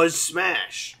was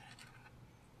Smash.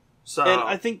 So, And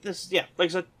I think this, like I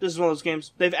said, this is one of those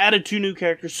games. They've added 2 new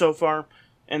characters so far,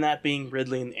 and that being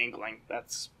Ridley and Inkling.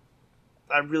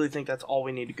 I really think that's all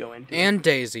we need to go into. And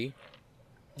Daisy.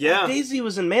 yeah, Daisy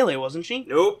was in Melee, wasn't she?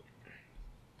 nope.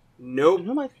 Who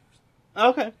am I?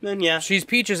 Okay, then yeah. She's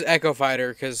Peach's Echo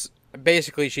Fighter, because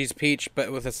basically she's Peach,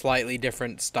 but with a slightly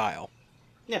different style.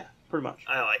 Yeah, pretty much.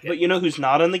 I like it. But you know who's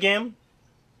not in the game?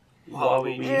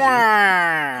 Waluigi.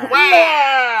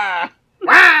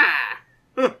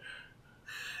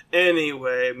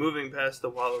 Anyway, moving past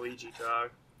the Waluigi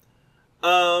talk.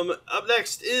 Up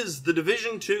next is The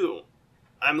Division 2.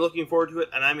 I'm looking forward to it,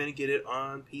 and I'm going to get it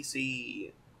on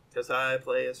PC. Because I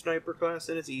play a sniper class,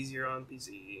 and it's easier on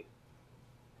PC.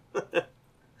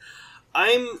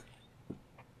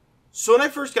 So when I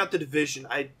first got The Division,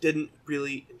 I didn't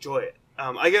really enjoy it.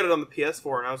 I got it on the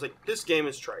PS4, and I was like, this game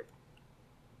is tripe.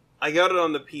 I got it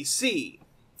on the PC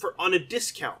on a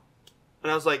discount.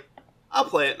 And I was like, I'll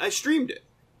play it, and I streamed it.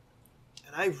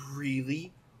 And I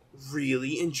really,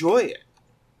 really enjoy it.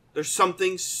 There's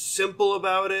something simple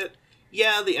about it.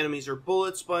 Yeah, the enemies are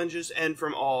bullet sponges, and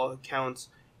from all accounts,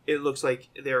 it looks like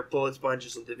they're bullet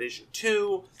sponges in Division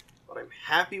 2. But I'm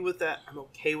happy with that. I'm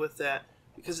okay with that.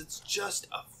 Because it's just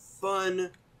a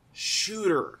fun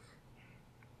shooter.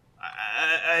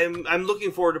 I'm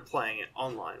looking forward to playing it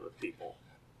online with people.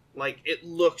 Like, it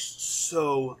looks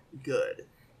so good.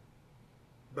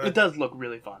 But, It does look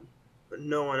really fun. but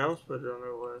no one else put it on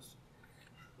their list.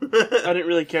 I didn't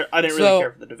really care. I didn't So- really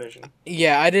care for the Division.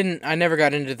 Yeah, I never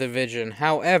got into Division.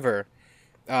 However,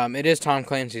 it is Tom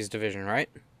Clancy's Division, right?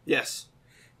 Yes.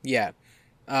 Yeah.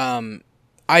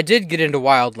 I did get into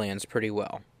Wildlands pretty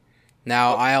well.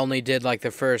 Now, I only did like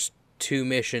the first 2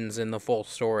 missions in the full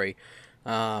story.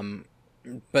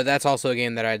 But that's also a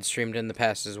game that I'd streamed in the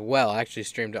past as well. I actually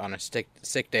streamed it on a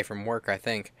sick day from work, I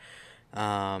think.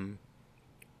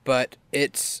 But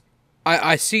it's...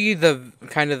 I see the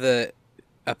kind of the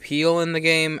appeal in the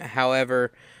game.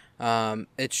 However,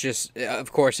 it's just...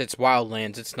 Of course, it's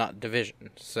Wildlands. It's not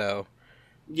Division. So,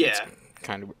 Yeah.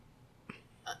 kind of...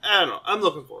 I don't know. I'm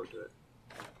looking forward to it.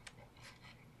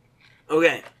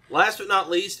 Okay. Last but not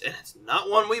least, and it's not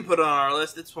one we put on our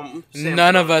list. It's one Sam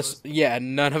None put of on us... his list. Yeah,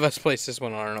 none of us placed this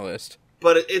one on our list.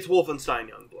 But it's Wolfenstein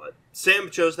Youngblood. Sam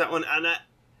chose that one, and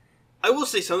I will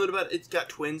say something about it. It's got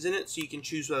twins in it, so you can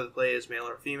choose whether to play as male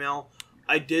or female.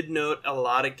 I did note a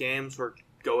lot of games were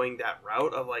going that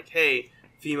route of like, hey,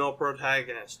 female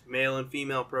protagonist, male and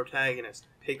female protagonist,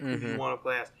 pick who you want to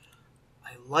play as.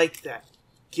 I like that.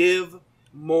 Give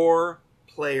more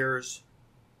players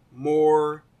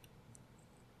more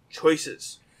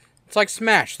choices. It's like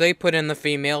Smash. They put in the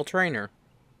female trainer.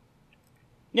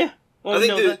 Yeah. Well,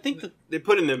 I think they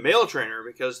put in the male trainer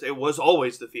because it was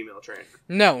always the female trainer.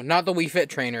 No, not the Wii Fit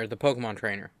trainer, the Pokemon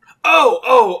trainer.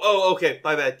 Oh, okay,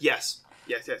 my bad. Yes.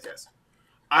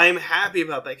 I'm happy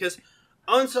about that because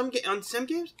on some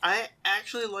games, I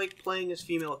actually like playing as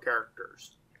female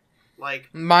characters. Like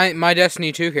My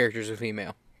Destiny 2 character's a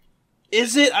female.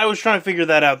 Is it? I was trying to figure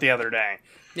that out the other day.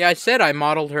 Yeah, I said I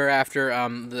modeled her after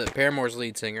the Paramore's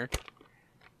lead singer.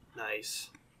 nice.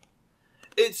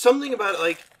 It's something about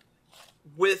like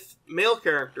with male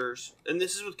characters, and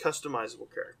this is with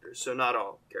customizable characters, so not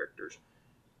all characters.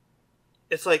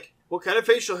 It's like, what kind of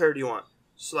facial hair do you want?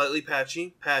 Slightly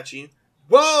patchy.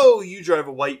 Whoa, you drive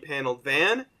a white paneled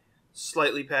van.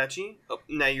 Slightly patchy. Oh,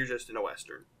 now you're just in a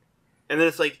Western. And then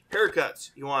it's like,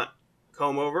 haircuts. You want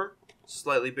comb over,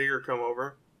 slightly bigger comb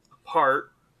over,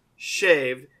 apart,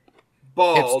 shaved,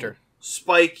 bald, Hipster.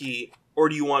 spiky, or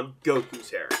do you want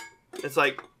Goku's hair? It's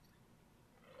like,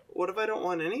 what if I don't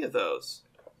want any of those?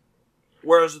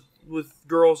 Whereas with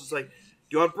girls, it's like,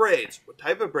 do you want braids? What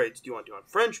type of braids do you want? Do you want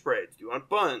French braids? Do you want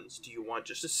buns? Do you want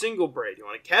just a single braid? Do you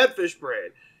want a catfish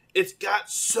braid? It's got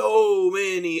so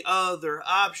many other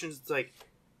options. It's like,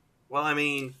 well, I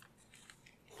mean,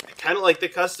 I kind of like the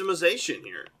customization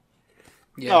here.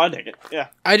 Yeah. Oh, I dig it. Yeah.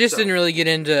 I just So- didn't really get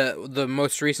into the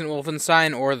most recent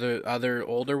Wolfenstein or the other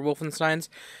older Wolfensteins,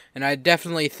 and I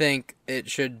definitely think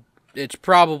it's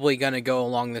probably going to go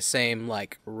along the same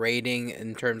like rating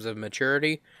in terms of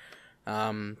maturity.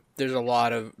 There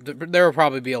will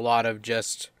probably be a lot of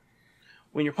just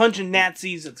When you're punching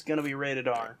Nazis, it's gonna be rated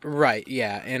R. right,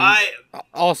 yeah, and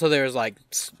also there's like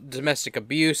domestic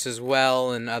abuse as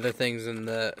well and other things in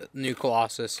the new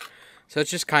Colossus, so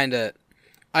it's just kind of.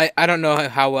 I don't know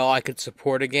how well I could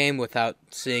support a game without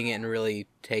seeing it and really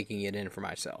taking it in for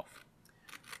myself.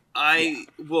 I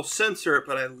will censor it,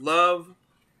 but I love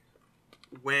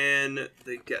when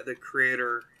the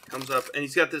creator comes up and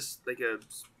he's got this like a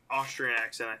Austrian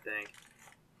accent, I think,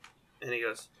 and he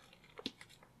goes,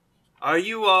 "Are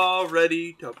you all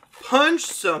ready to punch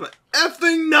some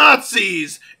effing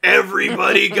Nazis?"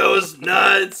 Everybody goes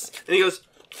nuts, and he goes,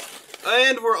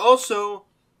 "And we're also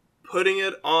putting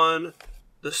it on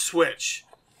the Switch,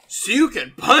 so you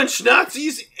can punch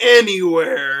Nazis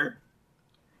anywhere."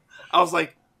 I was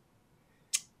like,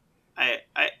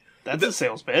 That's a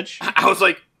sales pitch. I was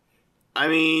like, I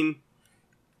mean,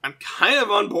 I'm kind of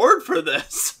on board for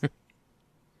this.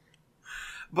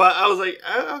 But I was like,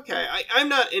 okay, I'm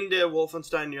not into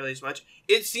Wolfenstein nearly as much.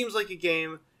 It seems like a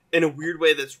game, in a weird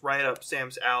way, that's right up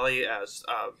Sam's alley, as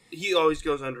he always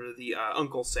goes under the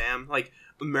Uncle Sam, like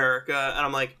America, and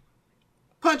I'm like,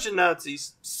 punching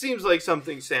Nazis seems like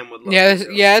something Sam would love. Yeah, to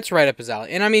do. yeah, it's right up his alley.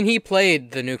 And I mean, he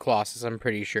played the new Colossus, I'm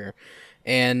pretty sure.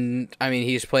 And I mean,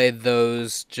 he's played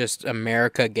those just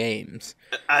America games.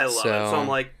 I love it. So I'm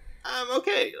like, I'm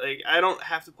okay. Like, I don't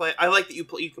have to play. I like that you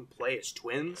can play as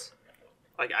twins.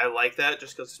 Like, I like that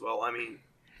just because, well, I mean,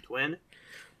 twin.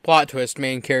 Plot twist: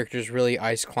 main characters really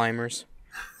ice climbers.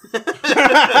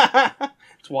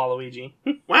 It's Waluigi.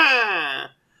 Wah!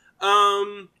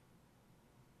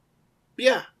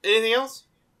 Yeah. Anything else?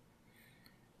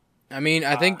 I mean,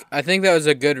 I think that was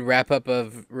a good wrap up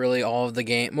of really all of the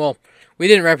game. Well, we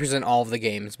didn't represent all of the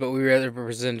games, but we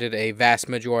represented a vast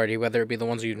majority, whether it be the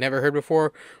ones you've never heard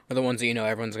before or the ones that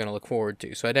everyone's going to look forward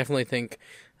to. So I definitely think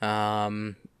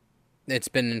it's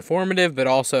been informative, but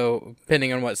also,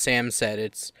 depending on what Sam said,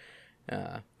 it's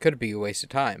could be a waste of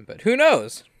time. But who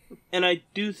knows? And I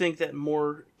do think that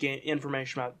more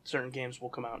information about certain games will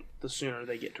come out the sooner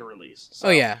they get to release. So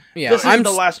Oh yeah. This isn't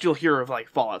the last you'll hear of like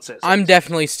Fallout 6. I'm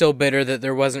definitely still bitter that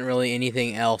there wasn't really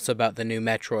anything else about the new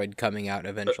Metroid coming out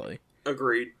eventually.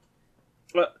 Agreed.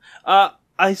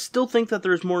 I still think that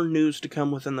there's more news to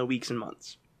come within the weeks and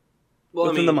months. Well,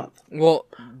 Within the month. Well,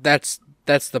 that's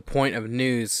the point of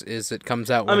news, is it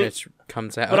comes out when it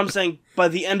comes out. But I'm saying by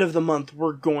the end of the month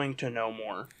we're going to know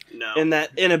more. No. In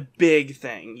a big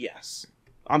thing, yes.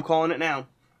 I'm calling it now.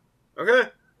 Okay.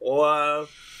 Well,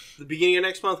 the beginning of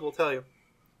next month we'll tell you.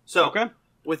 So, Okay.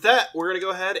 with that, we're going to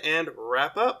go ahead and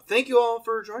wrap up. Thank you all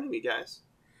for joining me, guys.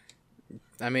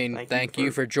 I mean, Thank thank you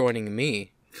you for joining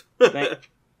me.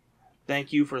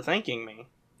 Thank you for thanking me.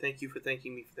 Thank you for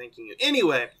thanking me for thanking you.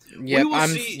 Anyway, Yep,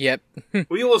 Yep.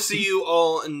 we will see you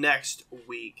all next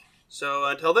week. So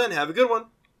until then, have a good one.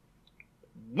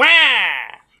 Wah!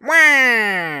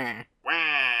 Wah!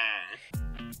 Wah.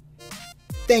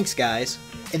 Thanks, guys.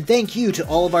 And thank you to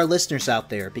all of our listeners out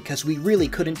there, because we really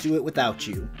couldn't do it without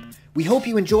you. We hope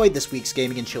you enjoyed this week's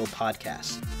Gaming and Chill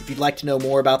podcast. If you'd like to know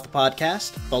more about the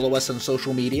podcast, follow us on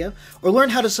social media, or learn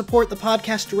how to support the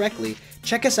podcast directly,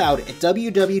 check us out at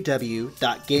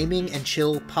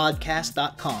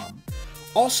www.gamingandchillpodcast.com.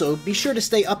 Also, be sure to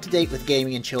stay up to date with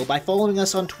Gaming and Chill by following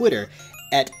us on Twitter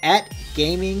at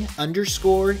gaming_in_chill.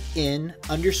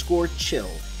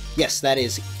 Yes, that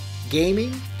is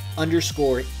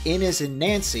gaming_in as in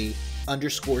Nancy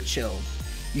 _chill.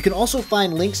 You can also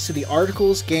find links to the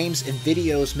articles, games, and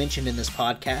videos mentioned in this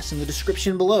podcast in the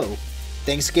description below.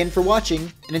 Thanks again for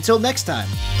watching, and until next time.